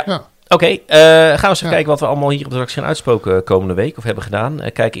tweedehandsjes. Ja. Oké, gaan we eens even kijken wat we allemaal hier op de redactie gaan uitspoken komende week of hebben gedaan.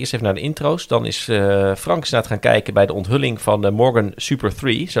 Kijken eerst even naar de intro's. Dan is Frank eens gaan kijken bij de onthulling van de Morgan Super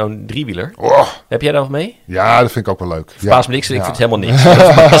 3, zo'n driewieler. Oh. Heb jij daar wat mee? Ja, dat vind ik ook wel leuk. Verbaast me niks, ik vind het helemaal niks.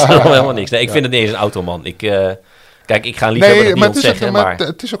 Dat is helemaal niks. Nee, ik vind het niet eens een auto, man. Kijk, ik ga een liefhebber niet ontzeggen. Maar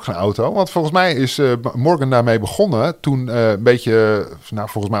het is ook geen auto. Want volgens mij is Morgan daarmee begonnen toen een beetje,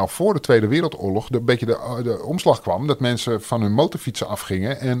 volgens mij al voor de Tweede Wereldoorlog, een beetje de omslag kwam. Dat mensen van hun motorfietsen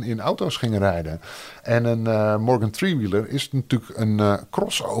afgingen en in auto's gingen rijden. En een Morgan Threewheeler is natuurlijk een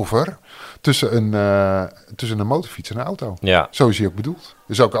crossover tussen een motorfiets en een auto. Ja. Zo is hij ook bedoeld.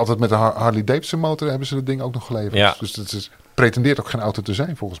 Dus ook altijd met de Harley Davidson motor hebben ze dat ding ook nog geleverd. Ja. Dus het pretendeert ook geen auto te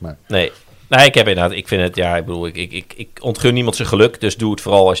zijn volgens mij. Nee. Ik vind het, ik ontgun niemand zijn geluk, dus doe het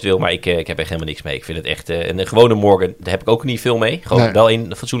vooral als je het wil, maar ik heb echt helemaal niks mee. Ik vind het echt, een gewone Morgan, daar heb ik ook niet veel mee. Gewoon wel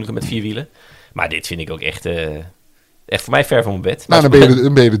in fatsoenlijke met 4 wielen. Maar dit vind ik ook echt voor mij ver van mijn bed. Nou,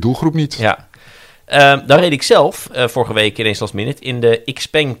 dan ben je de doelgroep niet. Ja. Dan reed ik zelf vorige week ineens last minute in de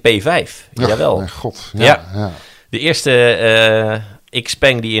Xpeng P5. Jawel. Mijn god. Ja. De eerste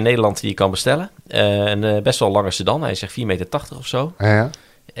Xpeng die in Nederland die je kan bestellen. Een best wel lange sedan, hij is echt 4,80 meter of zo. Ja.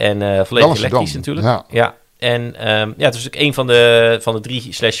 En volledig elektrisch natuurlijk. Ja. En het is ook een van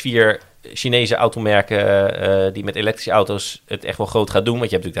de 3/4 Chinese automerken die met elektrische auto's het echt wel groot gaat doen. Want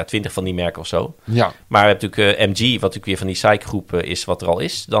je hebt natuurlijk daar 20 van die merken of zo. Ja. Maar we hebben natuurlijk MG, wat natuurlijk weer van die SAIC-groep is wat er al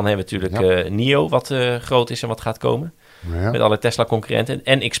is. Dan hebben we natuurlijk NIO, wat groot is en wat gaat komen. Ja. Met alle Tesla-concurrenten.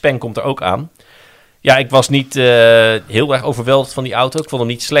 En Xpeng komt er ook aan. Ja, ik was niet heel erg overweldigd van die auto. Ik vond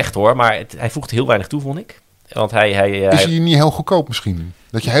hem niet slecht hoor, maar hij voegde heel weinig toe, vond ik. Want is hij niet heel goedkoop misschien?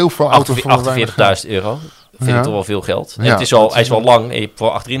 Dat je heel veel auto's voor €48.000. Vind ik toch wel veel geld. En hij is wel lang. Voor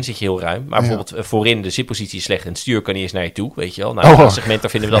achterin zit je heel ruim. Maar bijvoorbeeld voorin de zitpositie is slecht. En het stuur kan niet eens naar je toe. Weet je wel. Nou, in het segment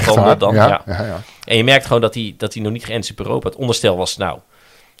daar vinden we dat wel dan. Ja. En je merkt gewoon dat hij nog niet geënt is op Europa. Het onderstel was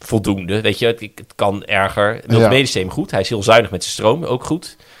voldoende. Weet je, het kan erger. Het multimediasysteem goed. Hij is heel zuinig met zijn stroom. Ook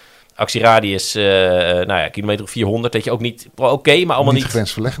goed. Actieradius, kilometer 400. Weet je, ook niet oké, maar allemaal niet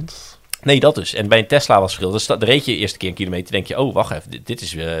grensverleggend. Nee, dat dus. En bij een Tesla was het verschil. Dus dan reed je eerste keer een kilometer, denk je, oh, wacht even, dit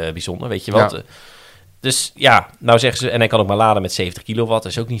is bijzonder, weet je wat. Ja. Dus ja, nou zeggen ze, en hij kan ook maar laden met 70 kilowatt,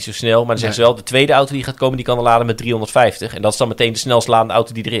 dat is ook niet zo snel. Maar dan zeggen ze wel, de tweede auto die gaat komen, die kan dan laden met 350. En dat is dan meteen de snelst ladende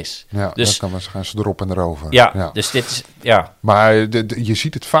auto die er is. Ja, dus dan gaan ze erop en erover. Ja. Dus dit is, Maar je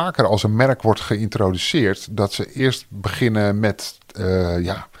ziet het vaker als een merk wordt geïntroduceerd, dat ze eerst beginnen met,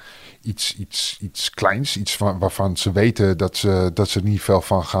 iets kleins, iets waarvan ze weten dat ze er niet veel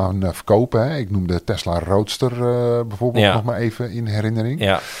van gaan verkopen. Hè. Ik noem de Tesla Roadster bijvoorbeeld nog maar even in herinnering.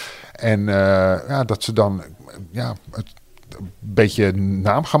 Ja. En dat ze dan het een beetje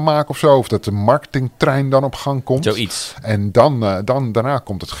naam gaan maken of zo. Of dat de marketingtrein dan op gang komt. Zoiets. En dan daarna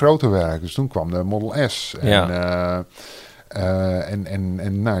komt het grote werk. Dus toen kwam de Model S. En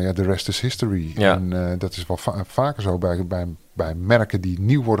de rest is history. Ja. En dat is wel vaker zo bij merken die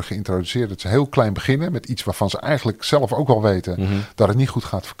nieuw worden geïntroduceerd. Dat ze heel klein beginnen met iets waarvan ze eigenlijk zelf ook wel weten dat het niet goed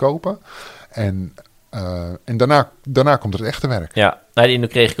gaat verkopen. En daarna komt het echte werk. Ja, die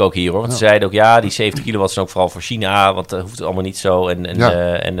kreeg ik ook hier hoor. Want ze zeiden ook, die 70 kilowatt is ook vooral voor China. Want dat hoeft allemaal niet zo.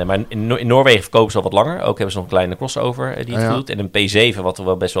 Maar in Noorwegen verkopen ze al wat langer. Ook hebben ze nog een kleine crossover die het doet. En een P7, wat er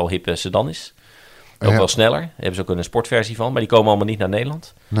wel best wel hippe sedan is. Ook wel sneller. Daar hebben ze ook een sportversie van. Maar die komen allemaal niet naar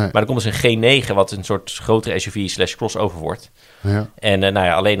Nederland. Nee. Maar dan komt dus een G9, wat een soort grotere SUV/crossover wordt. Ja. En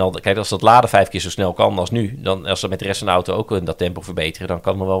alleen al, kijk, als dat laden 5 keer zo snel kan als nu, dan als ze met de rest van de auto ook dat tempo verbeteren, dan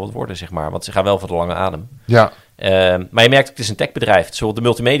kan er wel wat worden, zeg maar. Want ze gaan wel voor de lange adem. Ja. Maar je merkt, het is een techbedrijf. Zoals de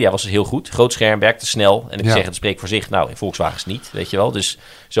multimedia was het heel goed. Groot scherm, werkte snel. En ik zeg, het spreekt voor zich. Nou, in Volkswagen is niet, weet je wel. Dus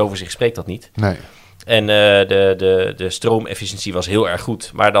zo voor zich spreekt dat niet. Nee. En de stroomefficiëntie was heel erg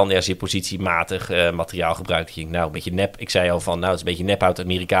goed. Maar dan is je positiematig materiaalgebruik. Dat je denkt, nou, een beetje nep. Ik zei al van, nou, het is een beetje nephout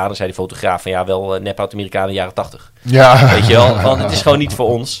Amerikanen. Zei de fotograaf van, ja, wel nephout Amerikanen in de jaren 80. Ja. Weet je wel, want het is gewoon niet voor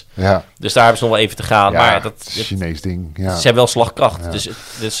ons. Ja. Dus daar hebben ze nog wel even te gaan. Ja, maar dat Chinees ding. Ja. Ze hebben wel slagkracht. Ja.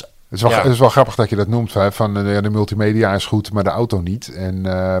 Dus Het is wel grappig dat je dat noemt. Hè? Van de multimedia is goed, maar de auto niet. En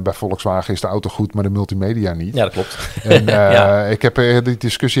bij Volkswagen is de auto goed, maar de multimedia niet. Ja, dat klopt. En ik heb die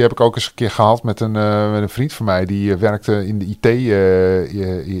discussie heb ik ook eens een keer gehad met een vriend van mij. Die werkte in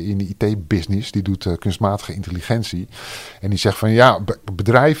de IT-business. Die doet kunstmatige intelligentie. En die zegt van ja,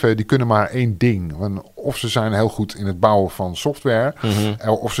 bedrijven die kunnen maar één ding. Want of ze zijn heel goed in het bouwen van software,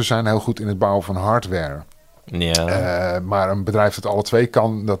 of ze zijn heel goed in het bouwen van hardware. Ja. Maar een bedrijf dat alle twee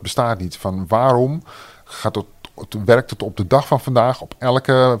kan, dat bestaat niet. Van waarom werkt het op de dag van vandaag op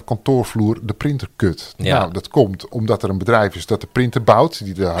elke kantoorvloer de printer kut? Ja. Nou, dat komt omdat er een bedrijf is dat de printer bouwt,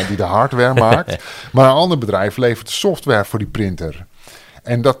 die de hardware maakt. Maar een ander bedrijf levert de software voor die printer.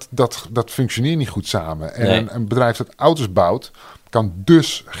 En dat functioneert niet goed samen. En een bedrijf dat auto's bouwt, kan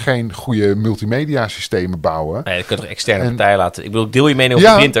dus geen goede multimedia systemen bouwen. Nee, dat kun je toch externe partijen laten. Ik bedoel, deel je mening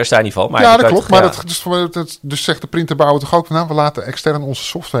over de printers, daar niet van. Maar ja, dat klopt. Maar dus zegt de printerbouwer toch ook van, nou, we laten extern onze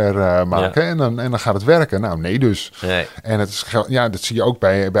software maken en dan gaat het werken. Nou, nee dus. Nee. En dat zie je ook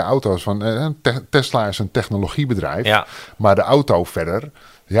bij auto's. Tesla is een technologiebedrijf, maar de auto verder.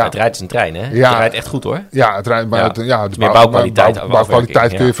 Ja. Het rijdt als een trein, hè? Het rijdt echt goed, hoor. Ja, het rijdt, maar de bouwkwaliteit.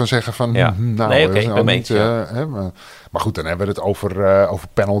 Bouwkwaliteit kun je van zeggen van... Nou, nee, oké, ik ben mee eens. Maar goed, dan hebben we het over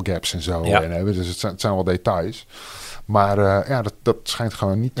panel gaps en zo. Ja. Dus het zijn wel details. Maar dat schijnt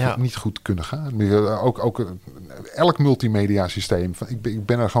gewoon niet goed te kunnen gaan. Ook elk multimedia systeem. Ik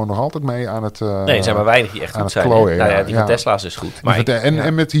ben er gewoon nog altijd mee aan het nee, er zijn maar weinig die echt goed zijn. Klooien, die van Tesla's is goed. Maar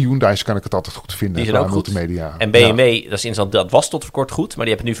en met die Hyundai's kan ik het altijd goed vinden. Die zijn ook multimedia. Goed. En BMW, dat was tot voor kort goed. Maar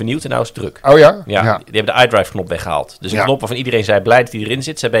die hebben het nu vernieuwd en nou is het druk. Oh ja? Die hebben de iDrive knop weggehaald. Dus een knop waarvan iedereen zei blij dat die erin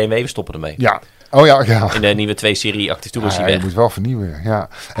zit. Zei BMW, we stoppen ermee. Ja. Oh ja. In de nieuwe 2-serie Active Tourer is die weg. Je moet wel vernieuwen, ja.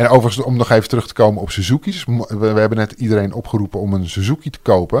 En overigens, om nog even terug te komen op Suzuki's. We hebben net iedereen opgeroepen om een Suzuki te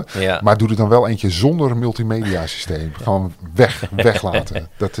kopen. Ja. Maar doe er dan wel eentje zonder multimedia systeem. Gewoon weglaten.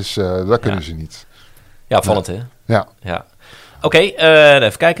 Dat kunnen ze niet. Ja, opvallend hè? Ja. Oké,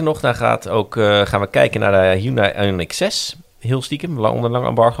 even kijken nog. Dan gaan we kijken naar de Hyundai Ioniq 6. Heel stiekem, onder een lang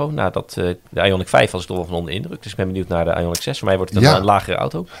embargo. Nou, de Ioniq 5 was ik toch wel van onder indruk. Dus ik ben benieuwd naar de Ioniq 6. Voor mij wordt het een lagere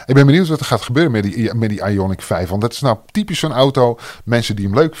auto. Ik ben benieuwd wat er gaat gebeuren met die Ioniq 5. Want dat is nou typisch zo'n auto. Mensen die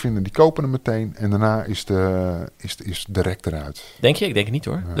hem leuk vinden, die kopen hem meteen. En daarna is de rek eruit. Denk je? Ik denk het niet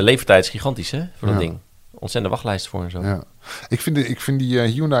hoor. Ja. De leeftijd is gigantisch hè, voor dat ding. Ontzettende wachtlijst voor en zo. Ja. Ik vind die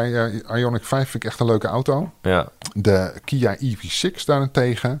Hyundai Ioniq 5 vind ik echt een leuke auto. Ja. De Kia EV6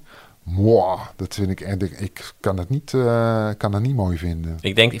 daarentegen... Wow, dat vind ik kan dat niet mooi vinden.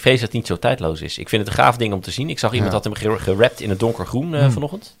 Ik vrees dat het niet zo tijdloos is. Ik vind het een gaaf ding om te zien. Ik zag iemand had hem gerapt in het donkergroen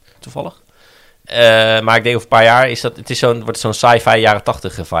vanochtend, toevallig. Maar ik denk over een paar jaar wordt het zo'n sci-fi jaren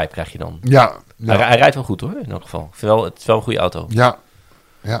 80 vibe krijg je dan. Ja. Hij rijdt wel goed hoor, in elk geval. Ik vind het is wel een goede auto. Ja.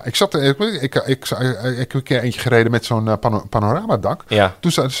 Ja, ik heb een keer eentje gereden met zo'n panoramadak. Ja.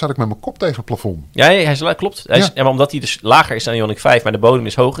 Toen zat ik met mijn kop tegen het plafond. Ja, hij klopt. Maar omdat hij dus lager is dan Ioniq 5, maar de bodem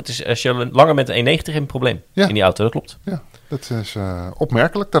is hoog. Het is, als je langer met een 1,90 hebt, een probleem in die auto. Dat klopt. Ja, dat is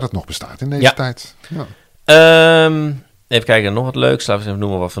opmerkelijk dat het nog bestaat in deze tijd. Ja. Even kijken, nog wat leuks. Laten we even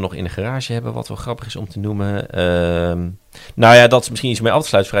noemen wat we nog in de garage hebben. Wat wel grappig is om te noemen. Nou ja, dat is misschien iets mee af te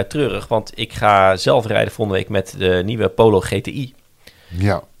sluiten, vrij treurig. Want ik ga zelf rijden volgende week met de nieuwe Polo GTI.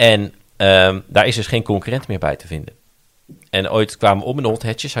 Ja. En daar is dus geen concurrent meer bij te vinden. En ooit kwamen op in de hot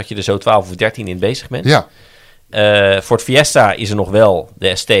hatches, had je er zo 12 of 13 in bezig bent. Ja. Voor het Fiesta is er nog wel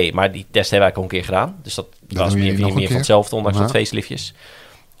de ST, maar die test hebben wij al een keer gedaan. Dus dat was meer van hetzelfde, ondanks wat faceliftjes.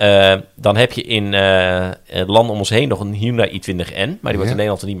 Dan heb je in het land om ons heen nog een Hyundai i20N, maar die wordt in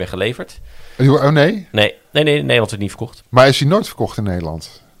Nederland er niet meer geleverd. Oh nee? Nee, in Nederland wordt niet verkocht. Maar is hij nooit verkocht in Nederland?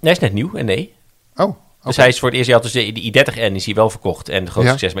 Nee, hij is net nieuw en nee. Oh. Dus hij is voor het eerste jaar, dus de i30N is hier wel verkocht en groot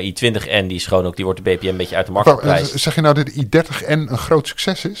succes. Maar i20N die is gewoon ook, die wordt de BPM een beetje uit de markt geprijsd. Zeg je nou dat de i30N een groot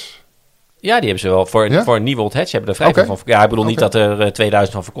succes is? Ja, die hebben ze wel. Voor een nieuwe old hatch hebben er vrij veel van. Ja, ik bedoel niet dat er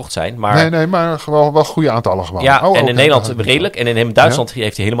 2000 van verkocht zijn. Maar... Nee, maar gewoon wel goede aantallen gewoon. Ja, en in Nederland redelijk. En in Duitsland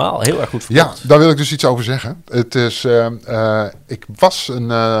heeft hij helemaal heel erg goed verkocht. Ja, daar wil ik dus iets over zeggen. Het is, ik was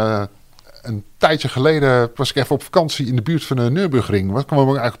een tijdje geleden was ik even op vakantie in de buurt van de Nürburgring. Ik kwam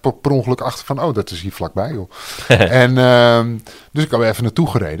er eigenlijk per ongeluk achter van, dat is hier vlakbij, joh. En dus ik kwam even naartoe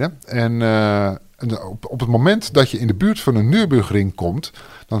gereden. En op het moment dat je in de buurt van een Nürburgring komt,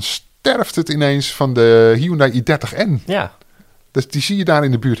 dan sterft het ineens van de Hyundai i30N. Ja. Dus die zie je daar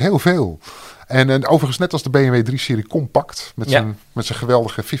in de buurt heel veel. En overigens net als de BMW 3-serie compact, met zijn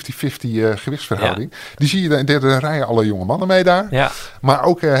geweldige 50-50 gewichtsverhouding. Ja. Die zie je, daar rijden alle jonge mannen mee daar. Ja. Maar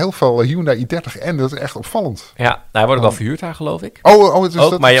ook heel veel Hyundai i30 en dat is echt opvallend. Ja, nou, hij wordt ook wel verhuurd daar, geloof ik. Het is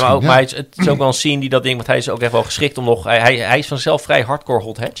ook, dat maar het is ook wel een scene die dat ding, want hij is ook echt wel geschikt om nog, hij is vanzelf vrij hardcore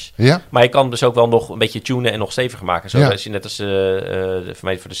hot hatch. Ja. Maar je kan dus ook wel nog een beetje tunen en nog steviger maken. Zo is net als voor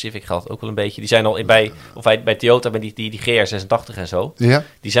mij voor de Civic geldt ook wel een beetje. Die zijn al bij Toyota met die GR86 en zo. Ja.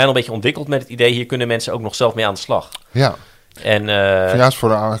 Die zijn al een beetje ontwikkeld met het idee, hier kunnen mensen ook nog zelf mee aan de slag. Ja. En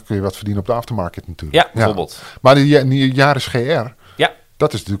kun je wat verdienen op de aftermarket natuurlijk. Ja, bijvoorbeeld. Ja. Maar die Yaris GR,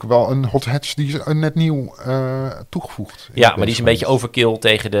 dat is natuurlijk wel een hot hatch die is net nieuw toegevoegd. Ja, maar die is een beetje overkill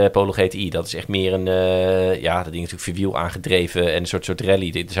tegen de Polo GTI. Dat is echt meer een, dat ding natuurlijk vierwiel aangedreven en een soort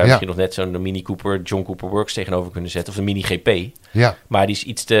rally. Daar zou je misschien nog net zo'n Mini Cooper, John Cooper Works tegenover kunnen zetten. Of een Mini GP. Ja. Maar die is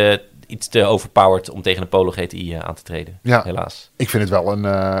iets te overpowered om tegen een Polo GTI aan te treden. Ja. Helaas. Ik vind het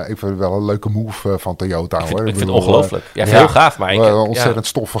wel een leuke move van Toyota. Ik vind het ongelooflijk. Heel gaaf. Maar een ontzettend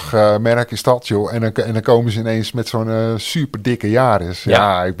stoffig merk is dat, joh. En dan komen ze ineens met zo'n super dikke Yaris.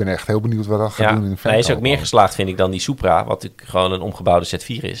 Ja, ik ben echt heel benieuwd wat dat gaat doen. In hij is ook meer geslaagd, vind ik, dan die Supra. Wat gewoon een omgebouwde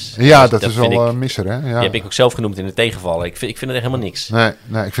Z4 is. Ja, dat is wel een misser, hè. Ja. Die heb ik ook zelf genoemd in de tegenvallen. Ik vind het echt helemaal niks. Nee,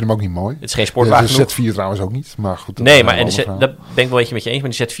 ik vind hem ook niet mooi. Het is geen sportwagen. De Z4 trouwens ook niet. Maar goed. Nee, maar dat ben ik wel een beetje met je eens.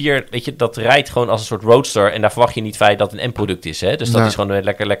 Maar die Z4, weet je, dat rijdt gewoon als een soort roadster. En daar verwacht je niet feit dat het een M-product is. Hè? Dus dat is gewoon een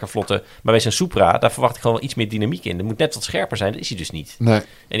lekker vlotte. Maar bij zijn Supra, daar verwacht ik gewoon wel iets meer dynamiek in. Er moet net wat scherper zijn. Dat is hij dus niet. Nee.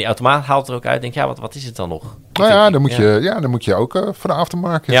 En die automaat haalt er ook uit. Denk wat is het dan nog? Dan moet je ook voor de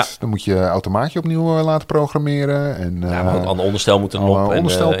aftermarket. Ja. Dan moet je automaatje opnieuw laten programmeren. En, maar een ander onderstel moet er nog op.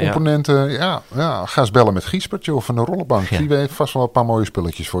 Onderstelcomponenten. Ga eens bellen met Giespertje of een rollenbank. Die heeft vast wel een paar mooie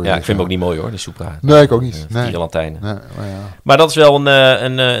spulletjes voor je. Ja, ik vind hem ook niet mooi hoor, de Supra. Nee, ik ook niet. Vier lantijnen. Nee, maar dat is wel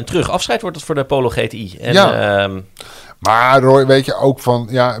een terug. Afscheid wordt het voor de Polo GTI. En, maar Roy, weet je ook van...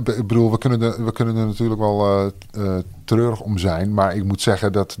 Ja, ik bedoel, we kunnen er natuurlijk wel treurig om zijn. Maar ik moet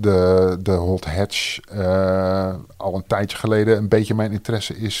zeggen dat de hot hatch al een tijdje geleden een beetje mijn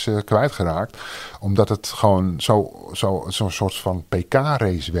interesse is kwijtgeraakt. Omdat het gewoon zo'n soort van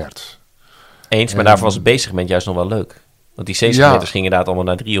PK-race werd. Eens, maar daarvoor was het B-segment juist nog wel leuk. Want die C-segmenters gingen inderdaad allemaal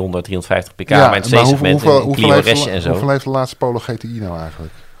naar 300, 350 pk. Maar in het C-segment een Clio Resje en zo. Hoeveel heeft de laatste Polo GTI nou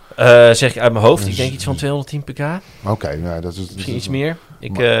eigenlijk? Zeg ik uit mijn hoofd. Ik denk iets van 210 pk. Oké, nou, dat is... Misschien iets meer.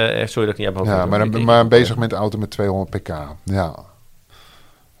 Sorry dat ik niet uit mijn hoofd heb. Maar bezig met een auto met 200 pk. Ja.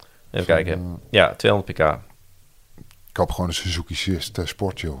 Even kijken. Ja, 200 pk. Ik koop gewoon een Suzuki Swift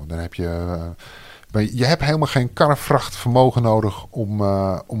Sport, joh. Dan heb je... je hebt helemaal geen karrevrachtvermogen nodig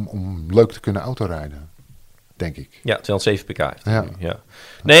om leuk te kunnen autorijden. Denk ik. Ja, 207 pk heeft hij nu, ja.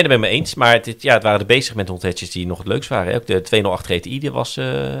 Nee, daar ben ik mee eens. Maar het waren de bezig met hothatches die nog het leukst waren. Ook de 208 GTI die was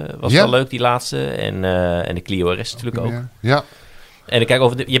wel leuk, die laatste. En de Clio RS natuurlijk ook. Ja. En kijk,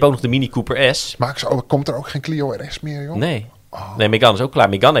 je hebt ook nog de Mini Cooper S. Maar komt er ook geen Clio RS meer, joh? Nee. Nee, Megane is ook klaar.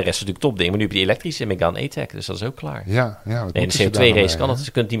 Megane RS is natuurlijk topding. Maar nu heb je die elektrische Megane E-Tech. Dus dat is ook klaar. Ja. En de CO2-race kan het.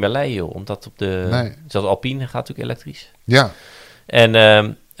 Ze kunnen het niet meer leiden, joh. Omdat op de... Nee. Zelfs Alpine gaat natuurlijk elektrisch. Ja.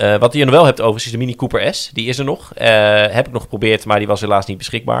 En... wat je nog wel hebt overigens is de Mini Cooper S. Die is er nog. Heb ik nog geprobeerd, maar die was helaas niet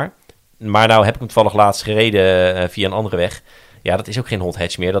beschikbaar. Maar nou heb ik hem toevallig laatst gereden via een andere weg. Ja, dat is ook geen hot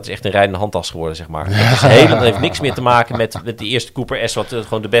hatch meer. Dat is echt een rijdende handtas geworden, zeg maar. Dat heeft niks meer te maken met die eerste Cooper S... wat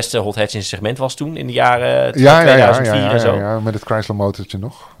gewoon de beste hot hatch in zijn segment was toen... in de jaren 2004 en zo. Ja, met het Chrysler motortje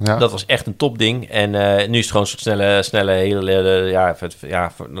nog. Ja. Dat was echt een topding. En nu is het gewoon een soort snelle hele...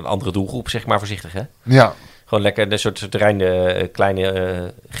 voor een andere doelgroep, zeg maar, voorzichtig, hè? Ja. Gewoon lekker een soort reine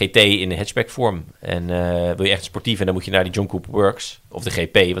kleine GT in de hatchback vorm. En wil je echt sportief en dan moet je naar die John Cooper Works. Of de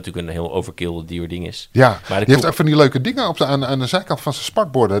GP, wat natuurlijk een heel overkill duur ding is. Ja, maar die heeft ook van die leuke dingen aan de zijkant van zijn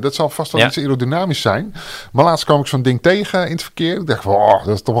spakborden. Dat zal vast wel iets aerodynamisch zijn. Maar laatst kwam ik zo'n ding tegen in het verkeer. Ik dacht van,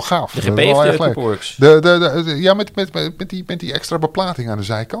 dat is toch wel gaaf. De GP heeft de Cooper Works. Met die extra beplating aan de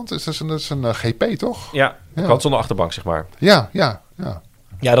zijkant. Dat is een GP, toch? Ja, kwart zonder achterbank, zeg maar. Ja.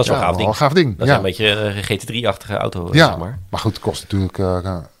 Ja, dat is wel een gaaf ding. Dat is een beetje een GT3-achtige auto, zeg maar. Maar goed, het kost natuurlijk...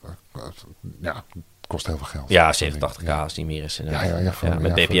 het kost heel veel geld. Ja, 87k als het niet meer is.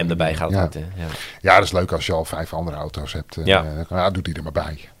 Met BPM erbij gaat het. Ja, dat is leuk als je al 5 andere auto's hebt. Doet die er maar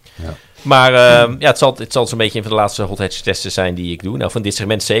bij. Ja. Maar het zal zo'n beetje een van de laatste hot hatch testen zijn die ik doe. Nou, van dit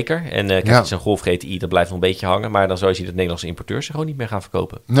segment zeker. En kijk, het is een Golf GTI, dat blijft nog een beetje hangen. Maar dan zou je zien dat Nederlandse importeurs ze gewoon niet meer gaan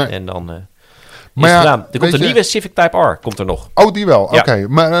verkopen. Nee. En dan... Maar er komt een nieuwe Civic Type R, komt er nog. Oh, die wel, oké.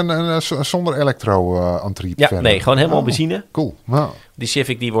 Maar zonder elektro-antrieb verder. Nee, gewoon helemaal benzine. Cool. Wow. Die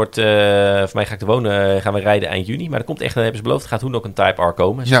Civic die wordt, voor mij gaan we rijden eind juni. Maar er komt echt, hebben ze beloofd, gaat toen ook een Type R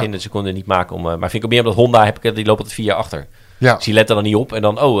komen. Ze konden niet maken om... maar vind ik ook meer omdat Honda, die loopt het 4 jaar achter. Ja. Dus die letten dan niet op en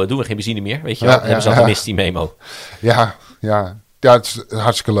dan, doen we geen benzine meer. Weet je wel, dan hebben ze al gemist die memo. Ja. Ja, het is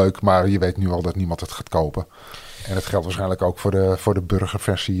hartstikke leuk, maar je weet nu al dat niemand het gaat kopen. En dat geldt waarschijnlijk ook voor de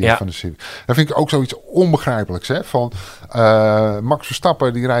burgerversie van de Civic. Dat vind ik ook zoiets onbegrijpelijks. Hè? Van Max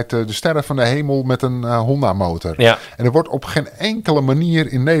Verstappen, die rijdt de sterren van de hemel met een Honda motor. Ja. En er wordt op geen enkele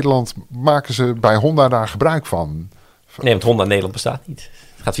manier in Nederland, maken ze bij Honda daar gebruik van. Nee, want Honda Nederland bestaat niet.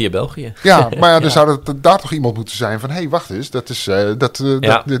 Het gaat via België. Ja, maar dan zou daar toch iemand moeten zijn van... hé, wacht eens,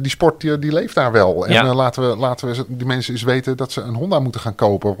 die sport die leeft daar wel. En laten we die mensen eens weten dat ze een Honda moeten gaan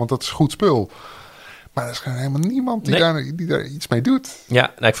kopen. Want dat is goed spul. Maar er is helemaal niemand die daar iets mee doet.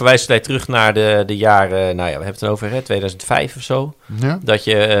 Ja, nou, ik verwijs tijd terug naar de jaren... we hebben het over 2005 of zo. Ja. Dat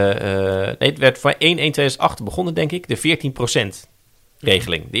je... het werd van 1/1/2008 begonnen, denk ik. De 14%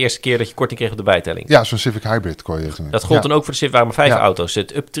 regeling. De eerste keer dat je korting kreeg op de bijtelling. Ja, zo'n Civic Hybrid kon je doen. Dat gold dan ook voor de Civic, waren maar 5 auto's.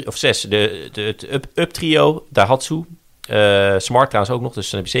 Het Up Trio, Daihatsu. Smart trouwens ook nog, dus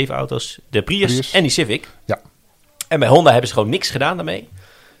dan heb je 7 auto's. De Prius en die Civic. Ja. En bij Honda hebben ze gewoon niks gedaan daarmee.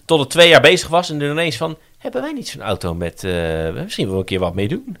 Tot het 2 jaar bezig was en er ineens van... hebben wij niet zo'n auto met... misschien wel een keer wat mee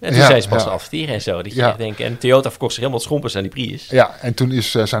doen. En toen zijn ze pas adverteren en zo. Dat je echt denkt, en Toyota verkocht zich helemaal schompers aan die Prius. Ja, en toen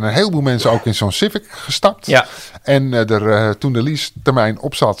zijn er een heleboel mensen ook in zo'n Civic gestapt. Ja. En toen de leasetermijn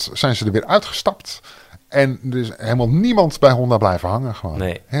op zat, zijn ze er weer uitgestapt. En er is helemaal niemand bij Honda blijven hangen gewoon.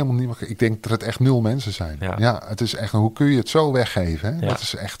 Nee. Helemaal niemand. Ik denk dat het echt 0 mensen zijn. Ja, het is echt... Hoe kun je het zo weggeven? Hè? Ja. Dat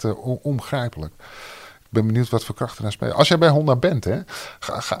is echt onbegrijpelijk. Ik ben benieuwd wat voor krachten daar spelen. Als jij bij Honda bent, hè,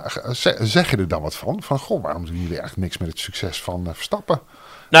 zeg je er dan wat van? Van, goh, waarom doen jullie eigenlijk niks met het succes van Verstappen?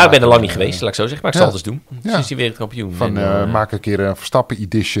 Nou, ik ben er lang niet geweest, laat ik zo zeggen. Maar ik zal het eens doen. Sinds die wereldkampioen. Maak een keer een Verstappen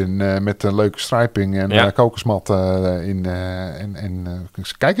edition met een leuke striping en kokosmat in.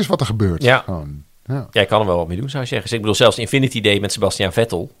 Kijk eens wat er gebeurt. Ja. Ja, ik kan er wel wat mee doen, zou je zeggen. Dus ik bedoel, zelfs Infinity Day met Sebastian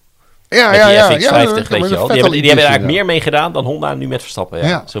Vettel... Met die FX50, weet je wel. Die hebben eigenlijk meer mee gedaan dan Honda nu met Verstappen.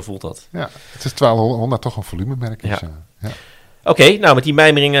 Ja. Zo voelt dat. Ja, het is terwijl Honda toch een volumemerk is. Ja. Oké, nou met die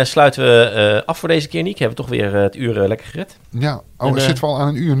mijmeringen sluiten we af voor deze keer, Niek. Hebben we toch weer het uur lekker gered. Ja, zitten we al aan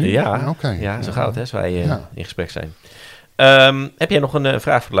een uur nu? Ja, zo gaat het als wij in gesprek zijn. Heb jij nog een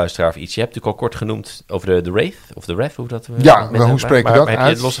vraag voor de luisteraar of iets? Je hebt natuurlijk al kort genoemd over de Wraith, of de RAV, hoe dat... hoe spreken we dat uit? Heb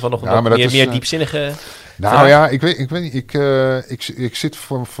je het los van nog meer diepzinnige... Nou ja, ik weet niet. Ik zit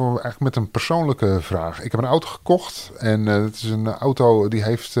voor eigenlijk met een persoonlijke vraag. Ik heb een auto gekocht en het is een auto die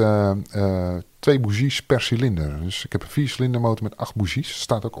heeft 2 bougies per cilinder. Dus ik heb een 4-cilinder motor met 8 bougies.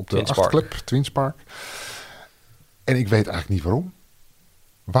 Staat ook op de achterklep, Twinspark. En ik weet eigenlijk niet waarom.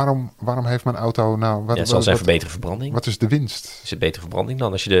 Waarom heeft mijn auto nou... het zal zijn voor betere verbranding. Wat is de winst? Is het betere verbranding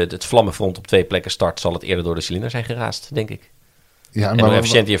dan? Als je het vlammenfront op 2 plekken start, zal het eerder door de cilinder zijn geraast, denk ik. Ja, en hoe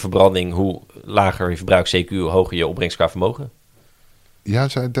efficiënter je verbranding, hoe lager je verbruik, CQ, hoe hoger je opbrengst qua vermogen. Ja,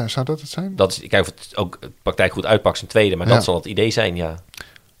 zou dat het zijn? Dat is, kijk, of het ook de praktijk goed uitpakt is een tweede, maar dat zal het idee zijn, ja.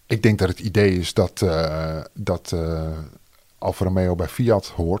 Ik denk dat het idee is dat Alfa Romeo bij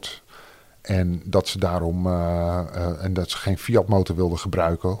Fiat hoort. En dat ze daarom en dat ze geen Fiat motor wilden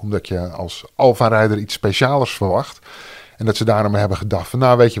gebruiken, omdat je als Alfa-rijder iets specialers verwacht. En dat ze daarom hebben gedacht van,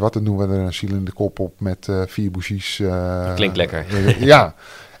 nou weet je wat, dan doen we er een cilinderkop op met 4 bougies. Dat klinkt lekker. Ja,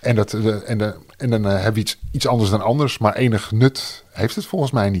 en dan hebben we iets anders dan anders, maar enig nut heeft het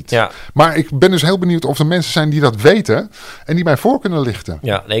volgens mij niet. Ja. Maar ik ben dus heel benieuwd of er mensen zijn die dat weten en die mij voor kunnen lichten.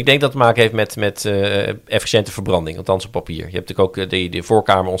 Ja, nee, ik denk dat het te maken heeft met efficiënte verbranding, althans op papier. Je hebt natuurlijk ook de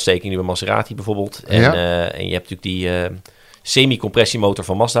voorkamerontsteking nu bij Maserati bijvoorbeeld. En je hebt natuurlijk die semi-compressiemotor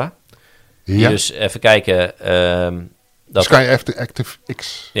van Mazda. Die dus, even kijken... Sky Active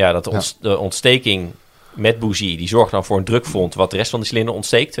X. Ja, de ontsteking met bougie, die zorgt dan voor een drukfront wat de rest van de cilinder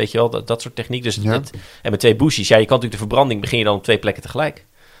ontsteekt, weet je wel, dat soort techniek. Dus en met 2 bougies, je kan natuurlijk de verbranding begin je dan op 2 plekken tegelijk.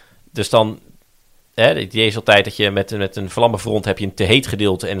 Dus dan, het idee is altijd dat je met een vlammenfront heb je een te heet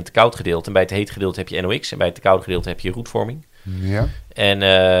gedeelte en een te koud gedeelte. En bij het te heet gedeelte heb je NOx en bij het te koude gedeelte heb je roetvorming. Ja.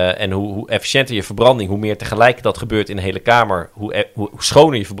 En hoe efficiënter je verbranding, hoe meer tegelijk dat gebeurt in de hele kamer, hoe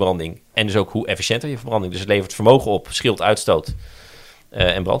schoner je verbranding en dus ook hoe efficiënter je verbranding. Dus het levert vermogen op, scheelt uitstoot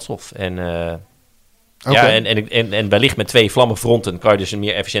en brandstof. En wellicht met 2 vlammenfronten kan je dus een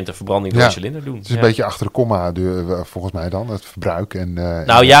meer efficiënte verbranding door de cilinder doen. Het is een beetje achter de komma volgens mij dan, het verbruik.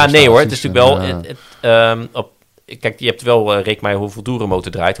 Nee hoor, het is natuurlijk wel... Kijk, je hebt wel, reken maar hoeveel toeren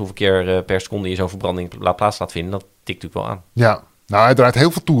motor draait, hoeveel keer per seconde je zo'n verbranding plaats laat vinden. Dat tikt natuurlijk wel aan. Ja, nou hij draait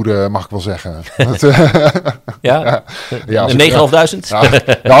heel veel toeren, mag ik wel zeggen. Ja? 9.500?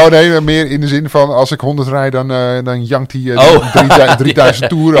 Nou nee, meer in de zin van als ik 100 rijd, dan jankt hij 3000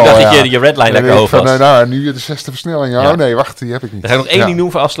 toeren al. Ik dacht dat je redline lekker hoog was. Nu de 6e versnelling. Oh nee, wacht, die heb ik niet. Dan ga ik nog 1 ding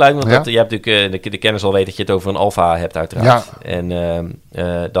doen voor afsluiting, want je hebt natuurlijk, de kennis al weet dat je het over een Alfa hebt uiteraard. Ja.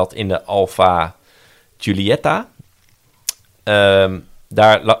 En dat in de Alfa Giulietta...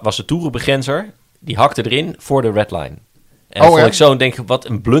 daar was de toerenbegrenzer, die hakte erin voor de redline. En vond ik zo, denk ik, wat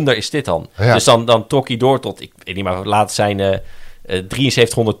een blunder is dit dan? Ja. Dus dan trok hij door tot, ik weet niet maar, laat zijn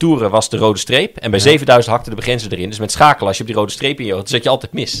 7300 toeren was de rode streep. En bij 7000 hakte de begrenzer erin. Dus met schakelen, als je op die rode streep in je, dan zet je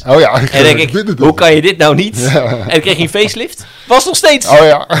altijd mis. Oh ja. En dan denk ik, hoe kan je dit nou niet? Ja. En dan kreeg hij een facelift. Was nog steeds. Oh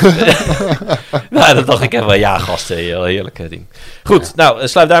ja. Nou, dan dacht ik even, ja gasten, heerlijk ding. Goed, nou,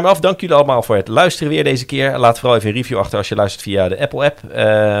 sluit daarmee af. Dank jullie allemaal voor het luisteren weer deze keer. Laat vooral even een review achter als je luistert via de Apple app.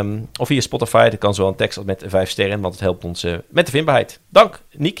 Of via Spotify. Dat kan zowel een tekst als met 5 sterren, want het helpt ons met de vindbaarheid. Dank.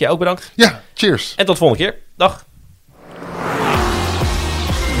 Niek, jij ook bedankt. Ja, cheers. En tot de volgende keer. Dag.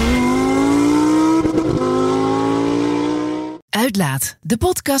 Uitlaat, de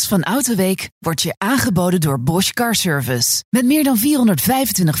podcast van Autoweek, wordt je aangeboden door Bosch Car Service. Met meer dan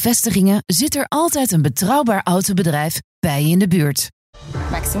 425 vestigingen zit er altijd een betrouwbaar autobedrijf bij je in de buurt.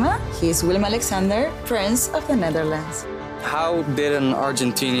 Maxima, he is Willem-Alexander, Prince of the Netherlands. How did an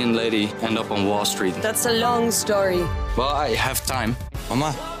Argentinian lady end up on Wall Street? That's a long story. Well, I have time.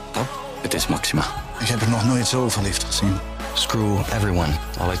 Mama, Het is Maxima. ik heb er nog nooit zo verliefd gezien. Screw everyone.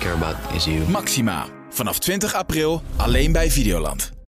 All I care about is you. Maxima. Vanaf 20 april alleen bij Videoland.